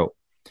what he wrote.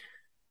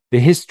 The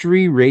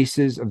History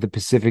Races of the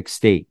Pacific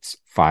States,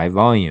 5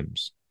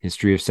 volumes.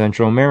 History of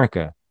Central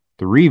America,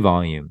 3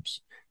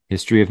 volumes.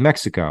 History of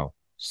Mexico,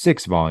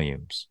 6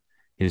 volumes.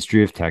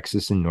 History of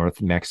Texas and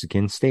North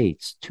Mexican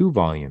states, 2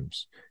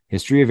 volumes.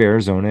 History of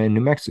Arizona and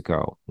New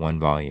Mexico, 1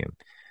 volume.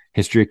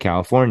 History of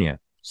California,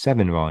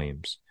 7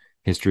 volumes.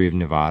 History of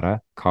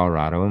Nevada,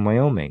 Colorado, and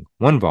Wyoming,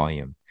 1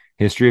 volume.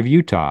 History of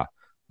Utah,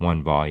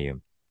 1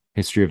 volume.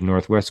 History of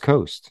Northwest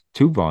Coast,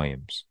 2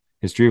 volumes.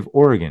 History of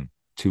Oregon,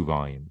 2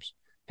 volumes.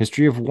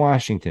 History of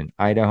Washington,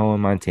 Idaho,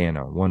 and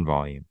Montana, 1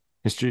 volume.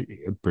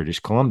 History of British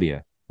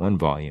Columbia, 1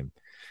 volume.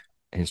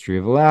 History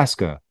of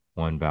Alaska,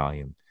 1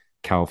 volume.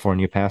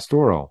 California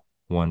Pastoral,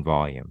 1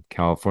 volume.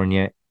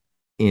 California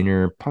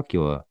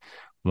Interpocula,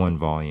 1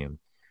 volume.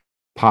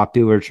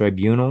 Popular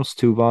Tribunals,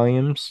 2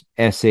 volumes.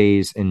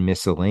 Essays and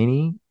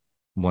Miscellany,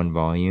 1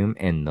 volume.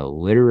 And The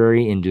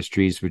Literary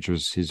Industries, which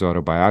was his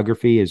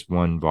autobiography, is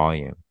 1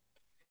 volume.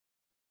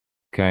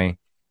 Okay.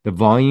 The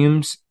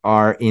volumes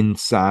are in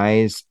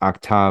size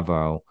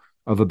octavo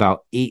of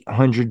about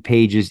 800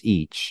 pages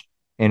each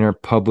and are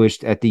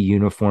published at the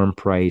uniform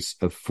price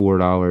of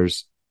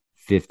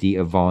 $4.50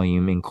 a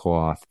volume in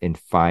cloth and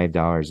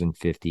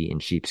 $5.50 in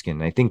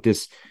sheepskin. I think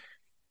this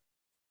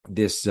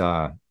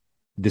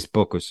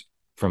book was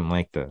from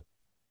like the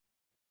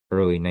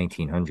early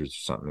 1900s or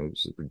something. It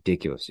was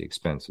ridiculously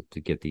expensive to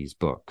get these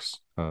books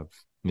of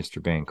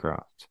Mr.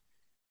 Bancroft.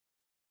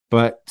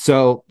 But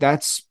so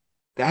that's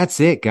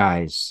it,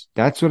 guys.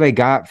 That's what I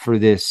got for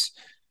this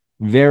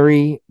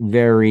very,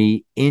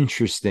 very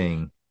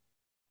interesting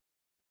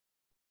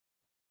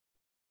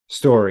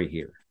story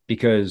here.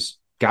 Because,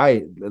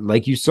 guy,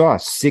 like you saw,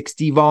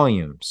 60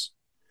 volumes.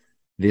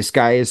 This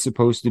guy is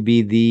supposed to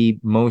be the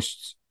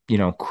most,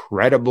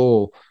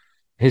 credible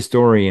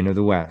historian of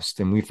the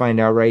West. And we find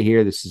out right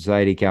here, the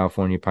Society of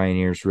California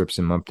Pioneers rips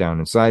him up, down,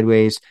 and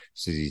sideways,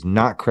 says he's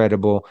not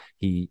credible.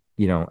 He,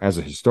 as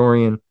a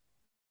historian.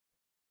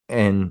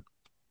 And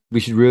we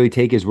should really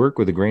take his work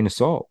with a grain of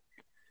salt.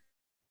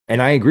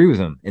 And I agree with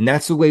him. And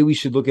that's the way we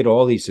should look at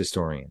all these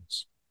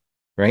historians,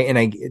 right?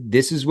 And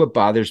this is what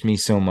bothers me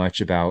so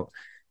much about,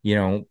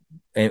 and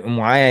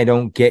why I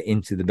don't get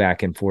into the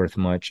back and forth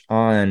much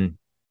on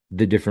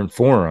the different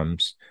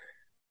forums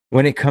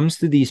when it comes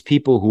to these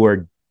people who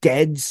are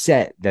dead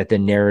set that the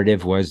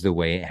narrative was the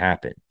way it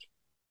happened.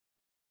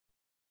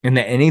 And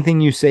that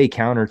anything you say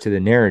counter to the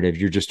narrative,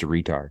 you're just a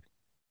retard.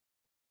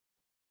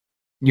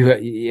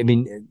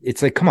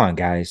 It's like, come on,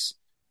 guys.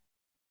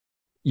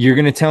 You're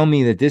going to tell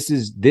me that this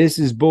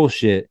is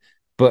bullshit,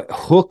 but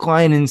hook,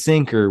 line, and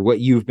sinker, what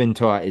you've been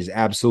taught is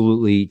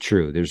absolutely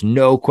true. There's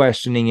no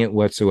questioning it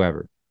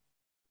whatsoever.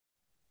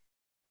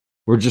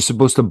 We're just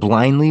supposed to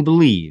blindly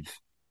believe,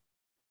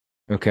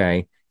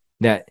 okay,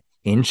 that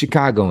in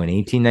Chicago in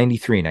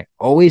 1893, and I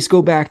always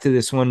go back to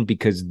this one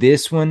because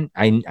this one,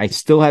 I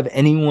still have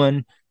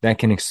anyone that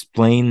can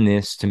explain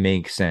this to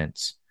make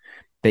sense.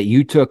 That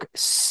you took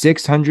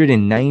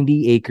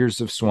 690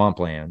 acres of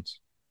swampland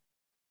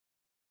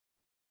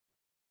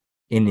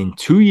and in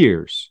 2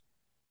 years,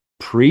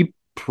 pre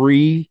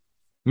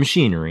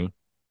machinery,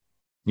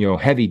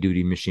 heavy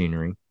duty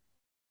machinery,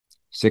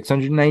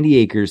 690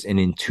 acres, and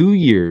in 2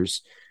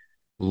 years,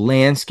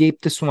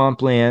 landscaped the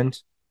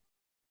swampland.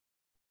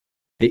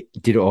 They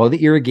did all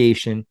the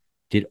irrigation,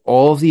 did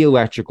all the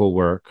electrical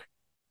work,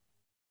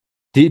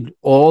 did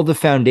all the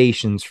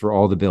foundations for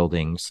all the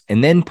buildings,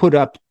 and then put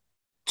up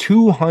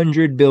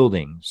 200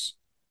 buildings,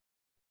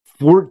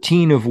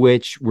 14 of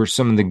which were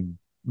some of the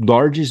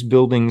largest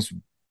buildings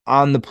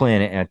on the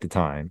planet at the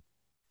time.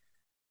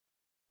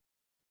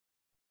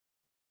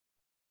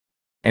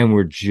 And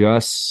we're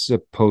just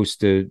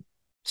supposed to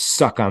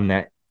suck on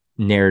that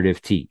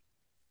narrative tea.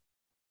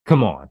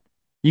 Come on.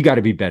 You got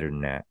to be better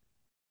than that.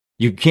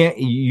 You can't,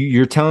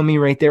 you're telling me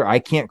right there, I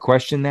can't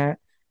question that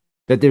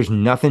there's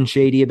nothing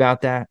shady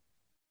about that.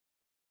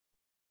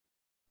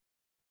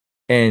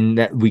 And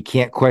that we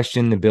can't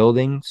question the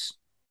buildings,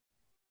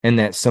 and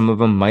that some of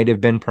them might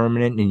have been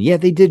permanent. And yeah,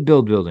 they did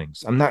build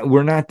buildings.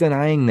 We're not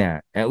denying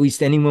that. At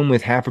least anyone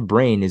with half a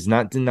brain is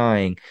not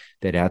denying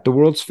that at the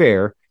World's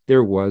Fair,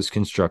 there was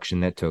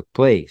construction that took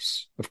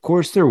place. Of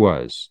course there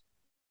was.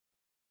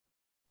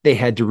 They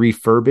had to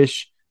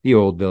refurbish the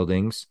old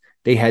buildings.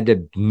 They had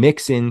to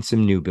mix in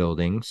some new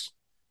buildings.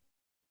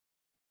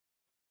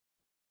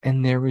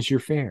 And there was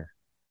your fair.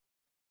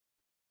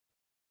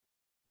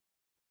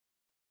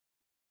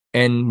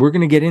 And we're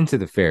going to get into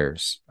the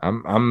fairs.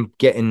 I'm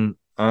getting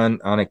on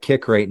a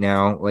kick right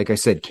now. Like I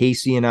said,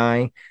 Casey and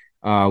I,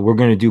 we're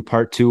going to do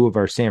part 2 of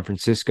our San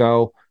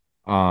Francisco.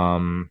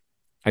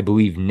 I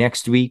believe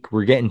next week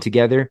we're getting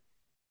together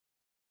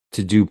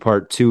to do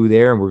part 2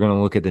 there. And we're going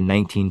to look at the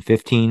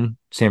 1915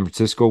 San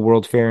Francisco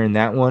World Fair in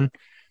that one.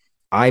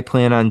 I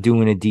plan on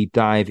doing a deep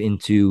dive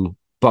into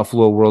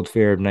Buffalo World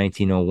Fair of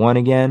 1901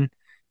 again,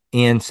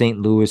 and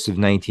St. Louis of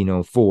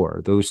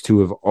 1904. Those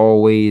two have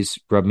always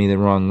rubbed me the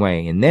wrong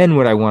way. And then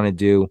what I want to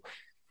do,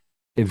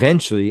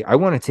 eventually, I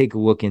want to take a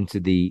look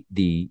into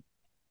the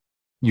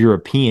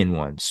European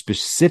ones,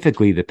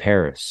 specifically the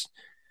Paris,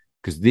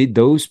 because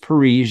those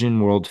Parisian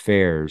World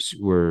Fairs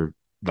were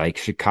like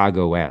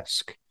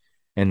Chicago-esque.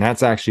 And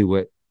that's actually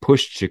what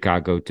pushed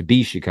Chicago to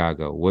be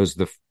Chicago, was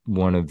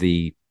one of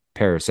the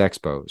Paris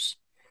Expos.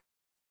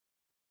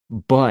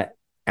 But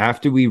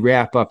after we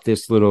wrap up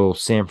this little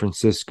San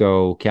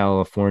Francisco,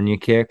 California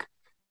kick,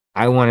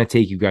 I want to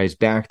take you guys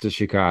back to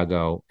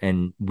Chicago,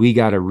 and we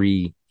got to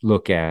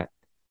re-look at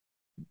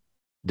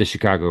the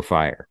Chicago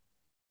fire,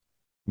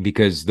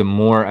 because the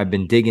more I've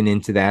been digging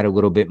into that a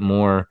little bit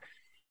more,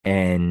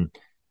 and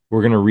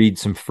we're going to read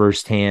some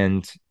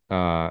firsthand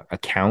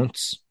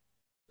accounts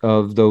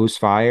of those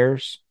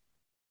fires.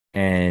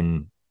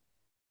 And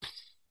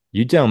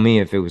you tell me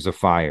if it was a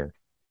fire,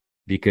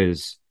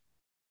 because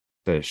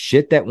the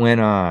shit that went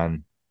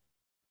on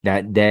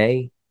that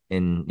day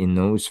in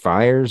those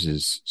fires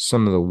is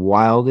some of the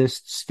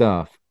wildest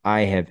stuff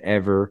I have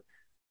ever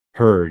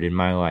heard in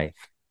my life.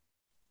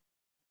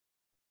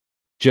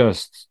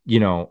 Just,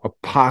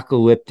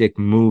 apocalyptic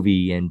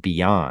movie and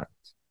beyond.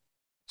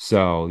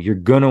 So you're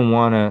going to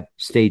want to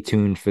stay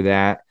tuned for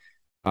that.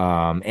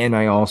 And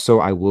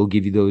I will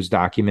give you those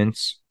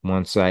documents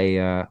once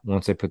I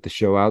put the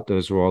show out.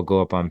 Those will all go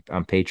up on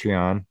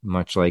Patreon,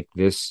 much like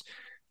this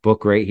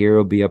book right here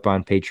will be up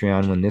on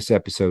Patreon when this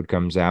episode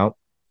comes out.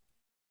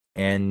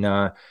 And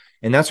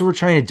that's what we're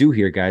trying to do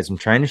here, guys. I'm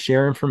trying to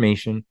share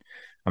information.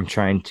 I'm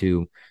trying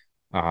to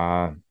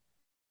have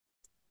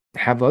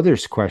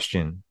others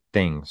question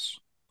things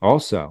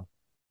also.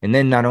 And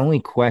then not only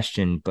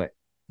question, but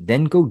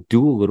then go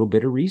do a little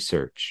bit of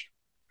research,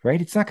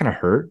 right? It's not going to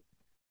hurt.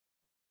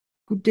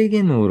 Go dig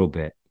in a little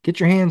bit. Get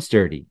your hands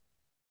dirty.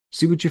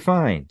 See what you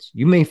find.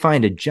 You may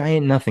find a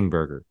giant nothing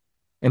burger.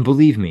 And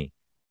believe me,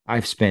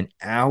 I've spent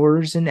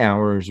hours and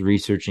hours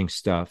researching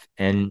stuff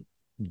and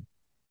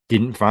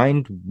didn't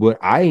find what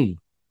I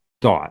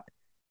thought.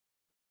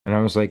 And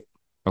I was like,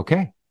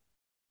 okay,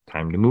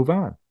 time to move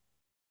on.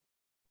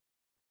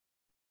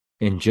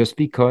 And just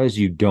because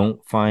you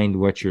don't find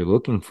what you're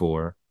looking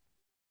for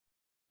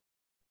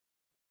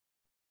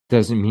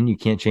doesn't mean you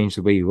can't change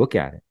the way you look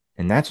at it.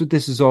 And that's what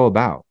this is all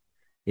about,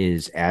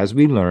 is as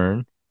we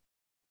learn,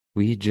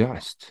 we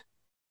adjust.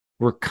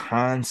 We're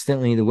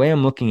constantly, the way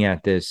I'm looking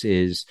at this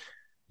is,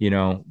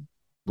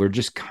 we're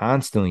just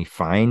constantly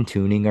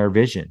fine-tuning our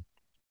vision.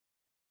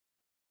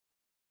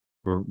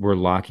 We're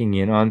locking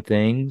in on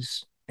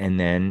things, and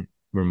then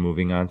we're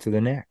moving on to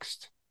the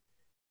next.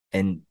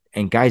 And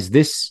guys,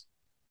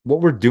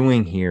 what we're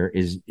doing here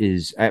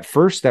is at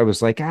first I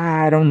was like,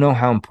 I don't know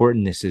how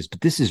important this is,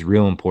 but this is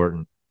real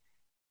important.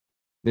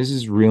 This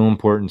is real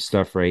important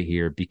stuff right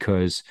here,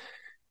 because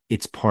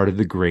it's part of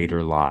the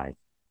greater lie.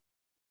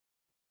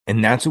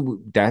 And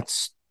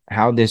that's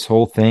how this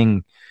whole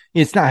thing,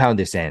 it's not how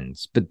this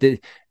ends, but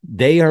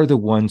they are the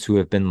ones who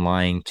have been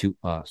lying to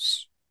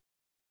us.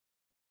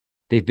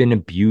 They've been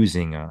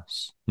abusing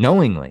us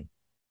knowingly,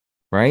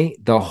 right?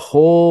 The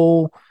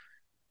whole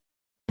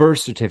birth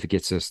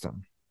certificate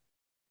system,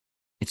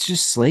 it's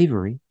just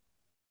slavery.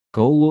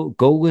 Go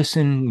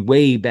listen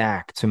way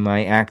back to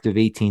my Act of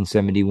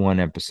 1871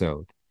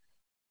 episode,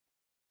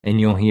 and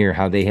you'll hear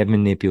how they have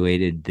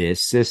manipulated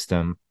this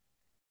system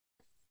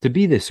to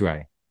be this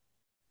way.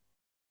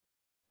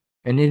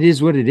 And it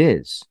is what it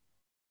is.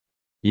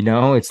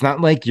 It's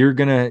not like you're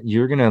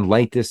gonna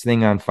light this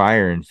thing on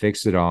fire and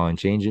fix it all and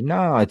change it.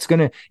 No, it's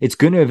gonna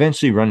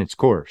eventually run its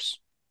course.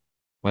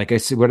 Like I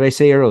said, what I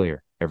say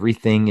earlier,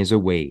 everything is a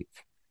wave.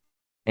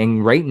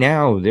 And right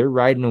now they're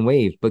riding a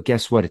wave, but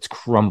guess what? It's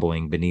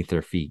crumbling beneath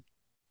their feet.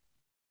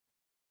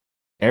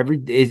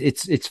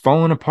 It's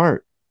falling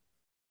apart.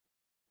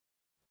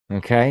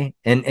 Okay?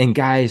 And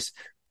guys,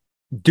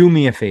 do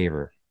me a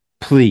favor.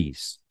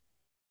 Please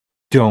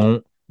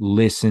don't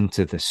listen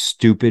to the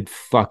stupid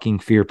fucking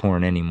fear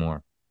porn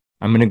anymore.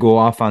 I'm going to go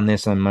off on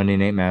this on Monday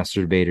Night Master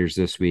Debaters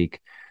this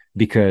week,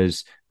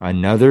 because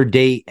another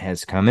date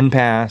has come and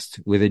passed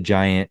with a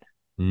giant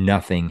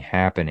nothing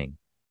happening.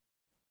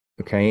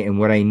 Okay. And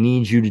what I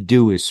need you to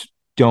do is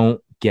don't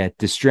get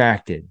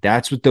distracted.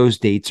 That's what those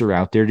dates are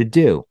out there to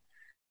do.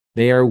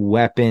 They are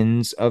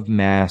weapons of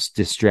mass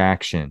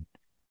distraction.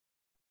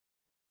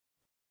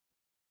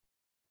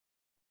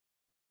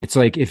 It's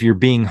like if you're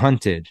being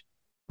hunted,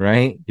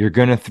 right? You're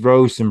going to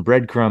throw some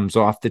breadcrumbs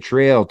off the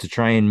trail to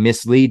try and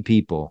mislead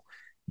people.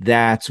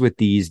 That's what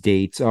these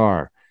dates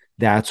are.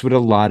 That's what a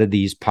lot of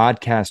these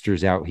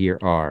podcasters out here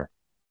are.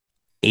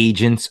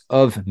 Agents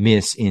of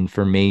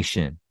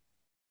misinformation.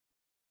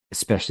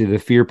 Especially the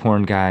fear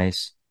porn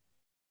guys.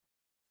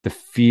 The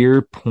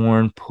fear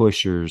porn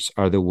pushers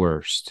are the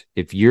worst.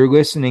 If you're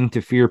listening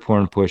to fear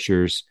porn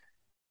pushers,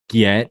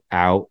 get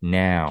out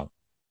now.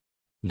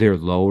 They're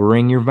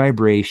lowering your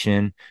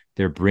vibration.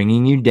 They're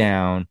bringing you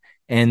down,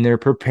 and they're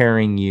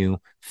preparing you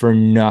for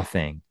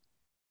nothing.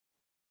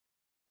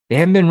 They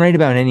haven't been right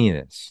about any of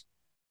this.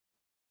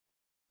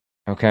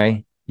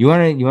 Okay? You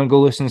want to go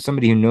listen to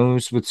somebody who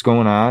knows what's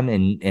going on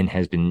and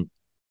has been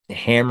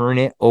hammering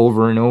it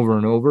over and over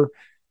and over?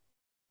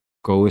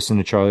 Go listen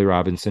to Charlie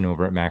Robinson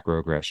over at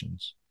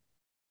Macroaggressions.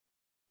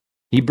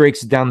 He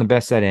breaks it down the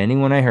best out of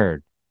anyone I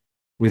heard,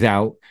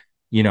 without,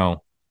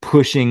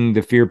 pushing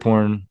the fear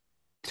porn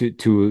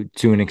to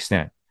an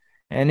extent.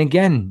 And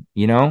again,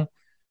 you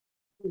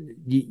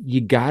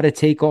got to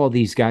take all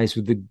these guys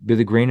with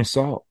a grain of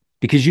salt,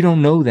 because you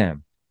don't know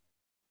them.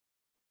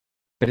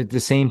 But at the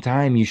same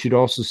time, you should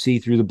also see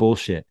through the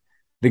bullshit.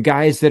 The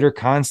guys that are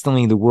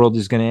constantly, the world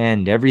is going to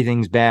end,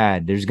 everything's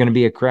bad, there's going to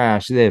be a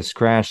crash, this,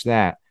 crash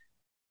that.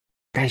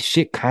 Guys,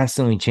 shit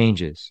constantly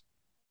changes.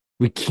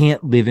 We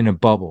can't live in a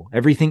bubble.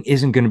 Everything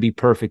isn't going to be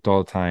perfect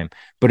all the time.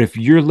 But if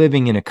you're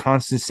living in a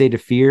constant state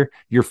of fear,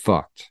 you're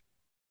fucked.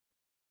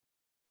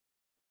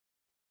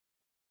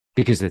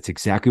 Because that's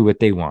exactly what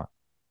they want.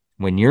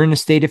 When you're in a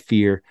state of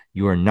fear,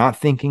 you are not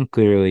thinking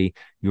clearly.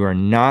 You are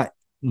not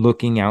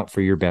looking out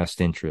for your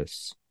best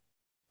interests.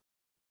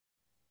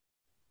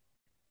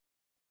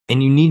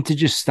 And you need to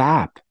just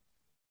stop.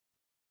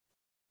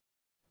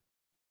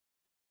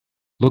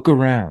 Look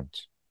around.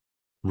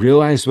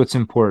 Realize what's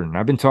important.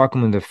 I've been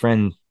talking with a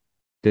friend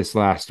this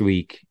last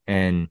week,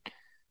 and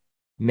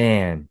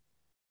man,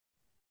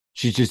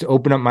 she's just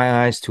opened up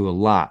my eyes to a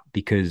lot,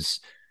 because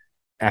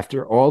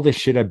after all the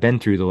shit I've been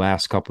through the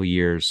last couple of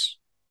years,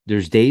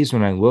 there's days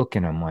when I look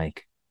and I'm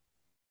like,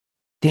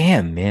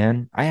 damn,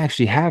 man, I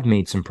actually have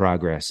made some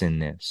progress in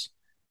this.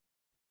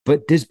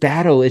 But this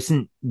battle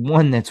isn't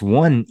one that's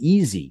won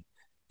easy.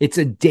 It's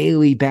a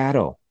daily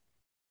battle,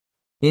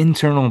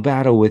 internal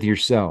battle with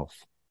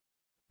yourself.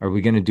 Are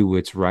we going to do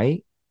what's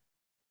right?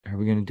 Are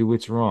we going to do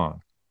what's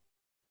wrong?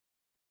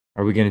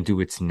 Are we going to do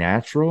what's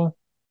natural?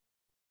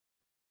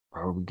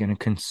 Or are we going to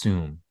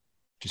consume?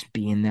 Just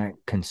be in that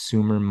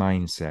consumer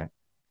mindset.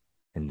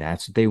 And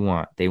that's what they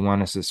want. They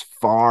want us as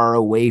far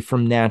away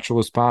from natural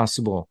as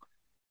possible.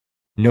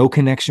 No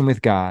connection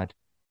with God.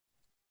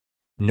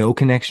 No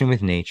connection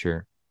with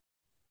nature.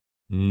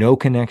 No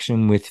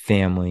connection with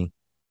family.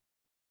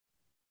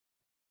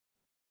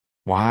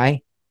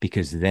 Why?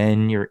 Because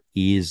then you're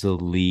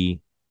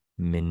easily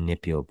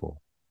manipulable.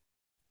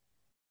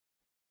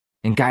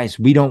 And guys,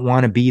 we don't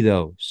want to be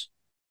those.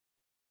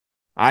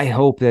 I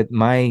hope that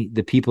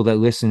the people that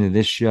listen to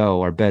this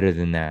show are better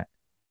than that.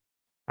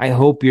 I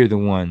hope you're the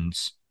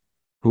ones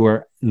who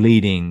are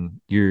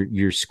leading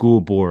your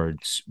school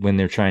boards when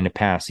they're trying to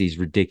pass these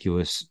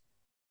ridiculous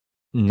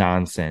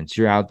nonsense.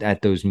 You're out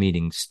at those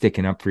meetings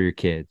sticking up for your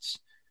kids.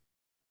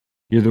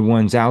 You're the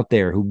ones out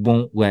there who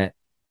won't let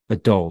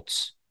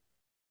adults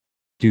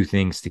do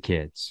things to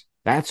kids.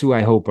 That's who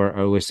I hope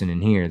are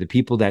listening here. The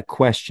people that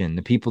question,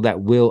 the people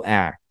that will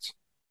act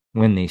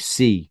when they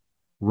see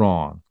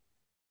wrong.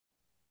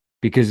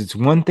 Because it's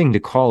one thing to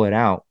call it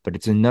out, but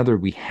it's another,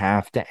 we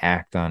have to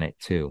act on it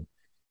too.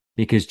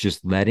 Because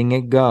just letting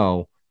it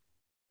go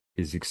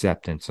is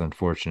acceptance,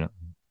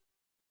 unfortunately.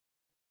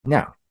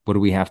 Now, what do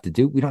we have to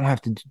do? We don't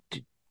have to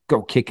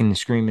go kicking and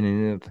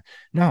screaming.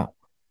 No,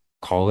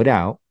 call it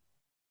out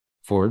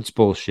for its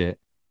bullshit,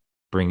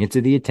 bring it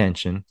to the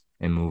attention,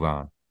 and move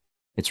on.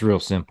 It's real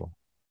simple,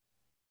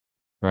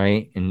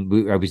 right?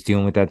 And I was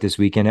dealing with that this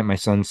weekend at my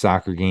son's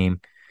soccer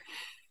game,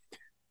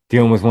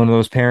 dealing with one of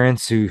those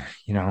parents who,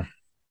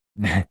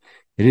 it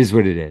is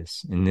what it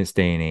is in this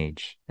day and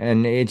age.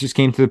 And it just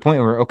came to the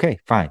point where, okay,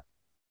 fine.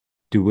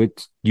 Do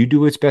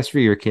what's best for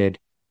your kid.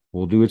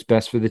 We'll do what's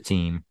best for the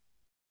team.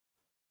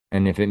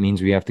 And if it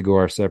means we have to go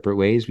our separate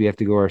ways, we have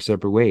to go our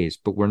separate ways.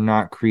 But we're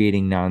not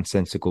creating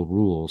nonsensical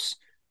rules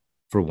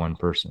for one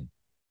person.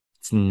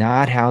 It's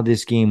not how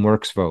this game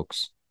works,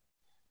 folks.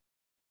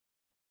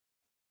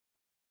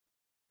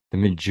 The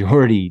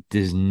majority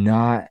does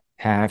not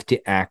have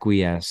to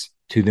acquiesce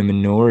to the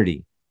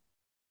minority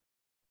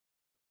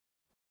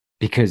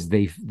because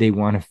they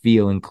want to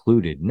feel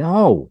included.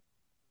 No.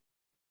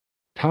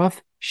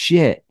 Tough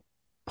shit.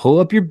 Pull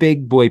up your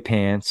big boy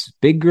pants,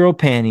 big girl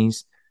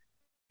panties,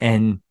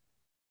 and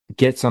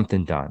get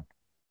something done.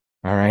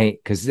 All right?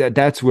 Because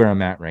that's where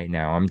I'm at right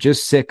now. I'm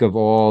just sick of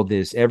all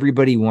this.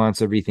 Everybody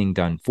wants everything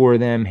done for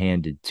them,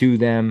 handed to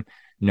them.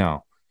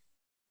 No.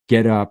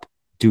 Get up,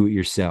 do it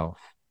yourself.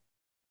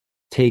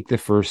 Take the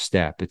first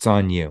step. It's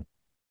on you.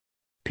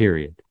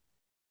 Period.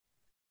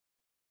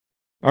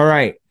 All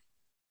right.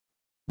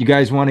 You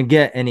guys want to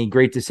get any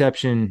Great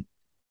Deception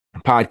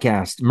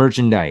podcast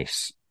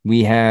merchandise?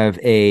 We have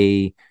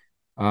a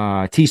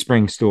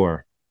Teespring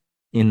store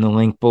in the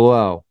link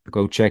below.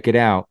 Go check it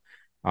out.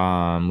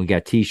 We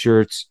got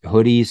t-shirts,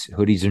 hoodies.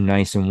 Hoodies are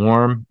nice and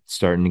warm. It's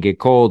starting to get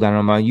cold. I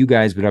don't know about you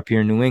guys, but up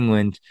here in New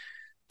England,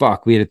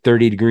 fuck, we had a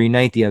 30-degree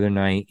night the other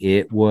night.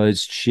 It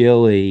was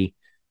chilly.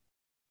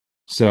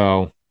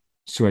 So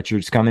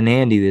sweatshirts come in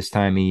handy this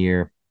time of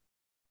year.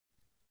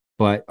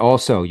 But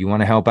also, you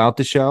want to help out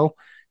the show,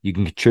 you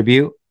can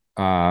contribute.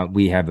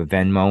 We have a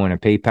Venmo and a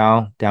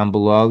PayPal down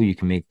below. You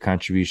can make a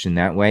contribution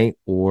that way,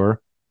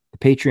 or the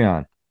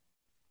Patreon.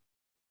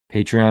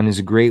 Patreon is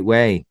a great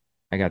way.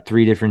 I got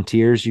 3 different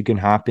tiers you can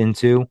hop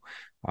into.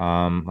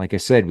 Like I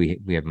said, we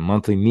have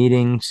monthly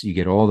meetings. You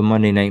get all the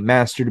Monday Night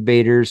Master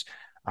Debaters.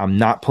 I'm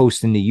not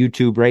posting to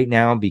YouTube right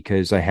now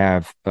because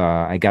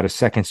I got a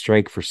second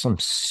strike for some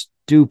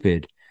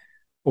stupid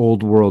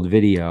old world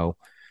video.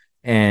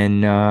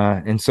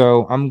 And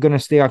so I'm going to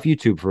stay off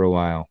YouTube for a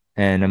while,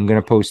 and I'm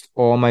going to post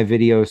all my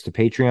videos to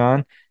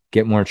Patreon,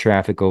 get more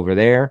traffic over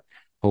there,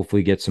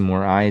 hopefully get some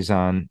more eyes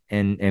on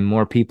and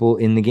more people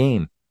in the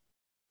game.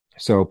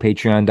 So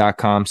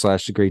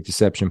patreon.com/The Great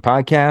Deception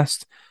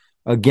Podcast.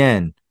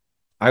 Again,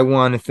 I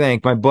want to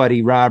thank my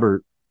buddy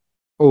Robert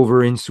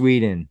over in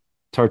Sweden.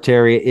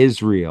 Tartaria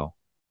is real.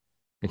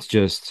 It's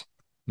just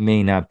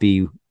may not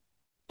be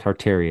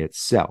Tartaria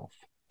itself.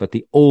 But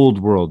the old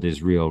world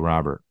is real,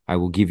 Robert. I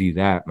will give you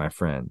that, my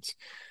friends.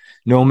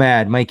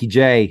 Nomad, Mikey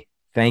J,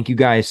 thank you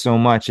guys so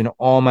much. And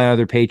all my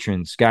other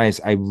patrons. Guys,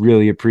 I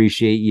really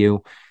appreciate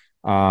you.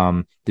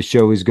 The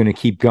show is going to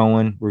keep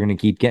going. We're going to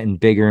keep getting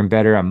bigger and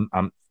better.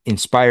 I'm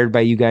inspired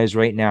by you guys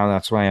right now.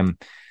 That's why I'm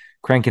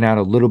cranking out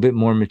a little bit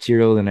more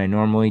material than I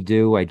normally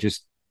do. I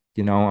just,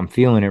 I'm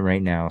feeling it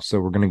right now. So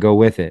we're going to go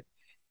with it.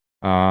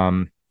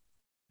 San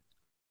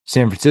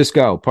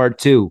Francisco, part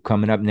 2,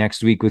 coming up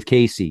next week with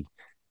Casey.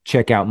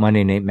 Check out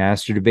Monday Night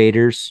Master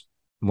Debaters,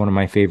 one of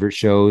my favorite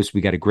shows. We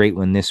got a great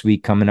one this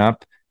week coming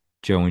up.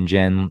 Joe and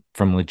Jen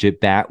from Legit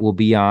Bat will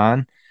be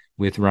on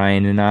with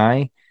Ryan and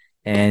I.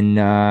 And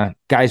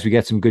guys, we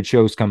got some good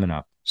shows coming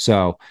up.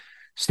 So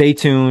stay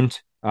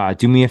tuned.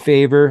 Do me a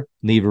favor,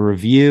 leave a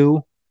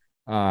review.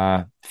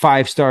 5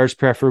 stars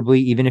preferably,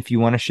 even if you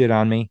want to shit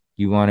on me.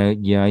 You want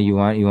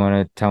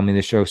to tell me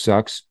the show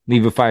sucks.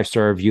 Leave a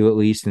 5-star review at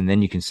least, and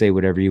then you can say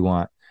whatever you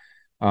want.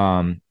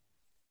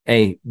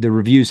 Hey, the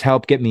reviews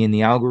help get me in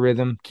the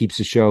algorithm, keeps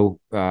the show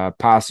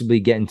possibly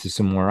getting to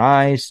some more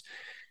eyes,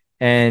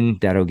 and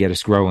that'll get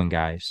us growing,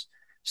 guys.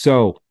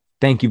 So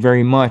thank you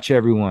very much,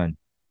 everyone.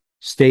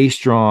 Stay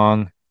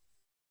strong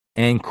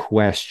and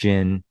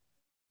question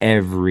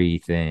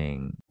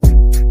everything.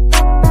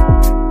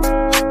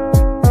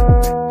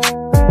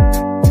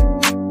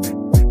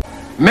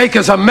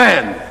 Makers of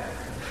men,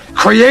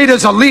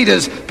 creators of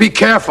leaders, be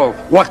careful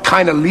what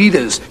kind of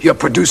leaders you're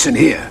producing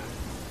here.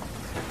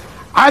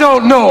 I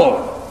don't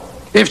know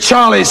if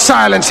Charlie's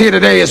silence here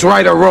today is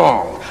right or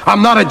wrong.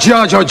 I'm not a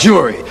judge or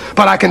jury,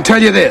 but I can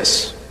tell you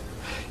this.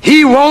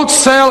 He won't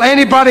sell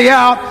anybody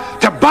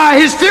out to buy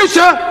his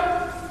future.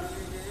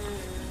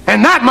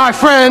 And that, my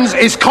friends,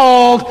 is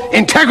called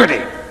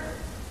integrity.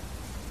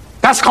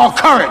 That's called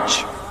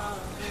courage.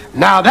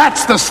 Now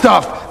that's the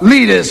stuff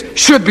leaders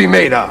should be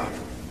made of.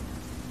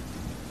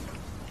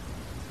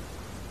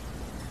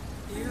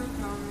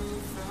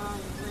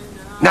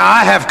 Now,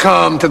 I have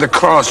come to the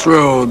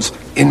crossroads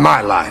in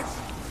my life.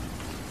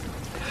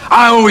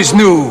 I always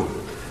knew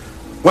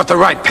what the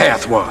right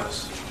path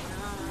was.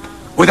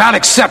 Without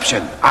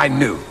exception, I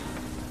knew,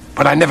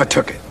 but I never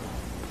took it.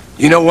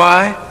 You know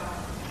why?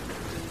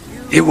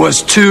 It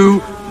was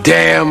too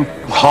damn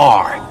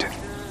hard.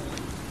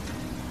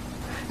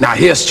 Now,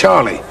 here's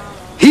Charlie.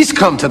 He's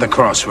come to the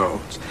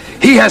crossroads.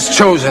 He has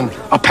chosen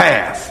a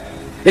path.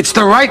 It's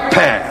the right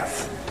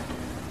path.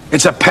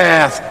 It's a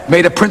path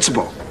made of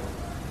principle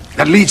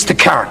that leads to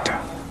character.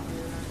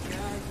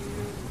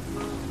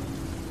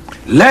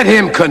 Let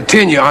him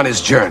continue on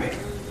his journey.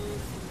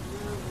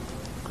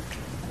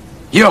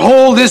 You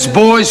hold this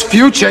boy's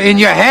future in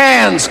your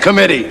hands,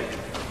 committee.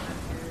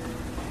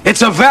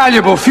 It's a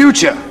valuable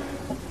future.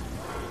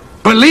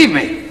 Believe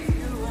me,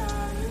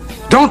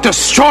 don't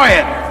destroy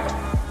it,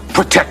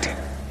 protect it.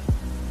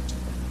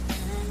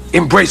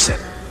 Embrace it.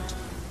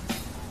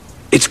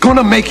 It's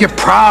gonna make you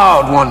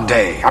proud one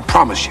day, I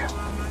promise you.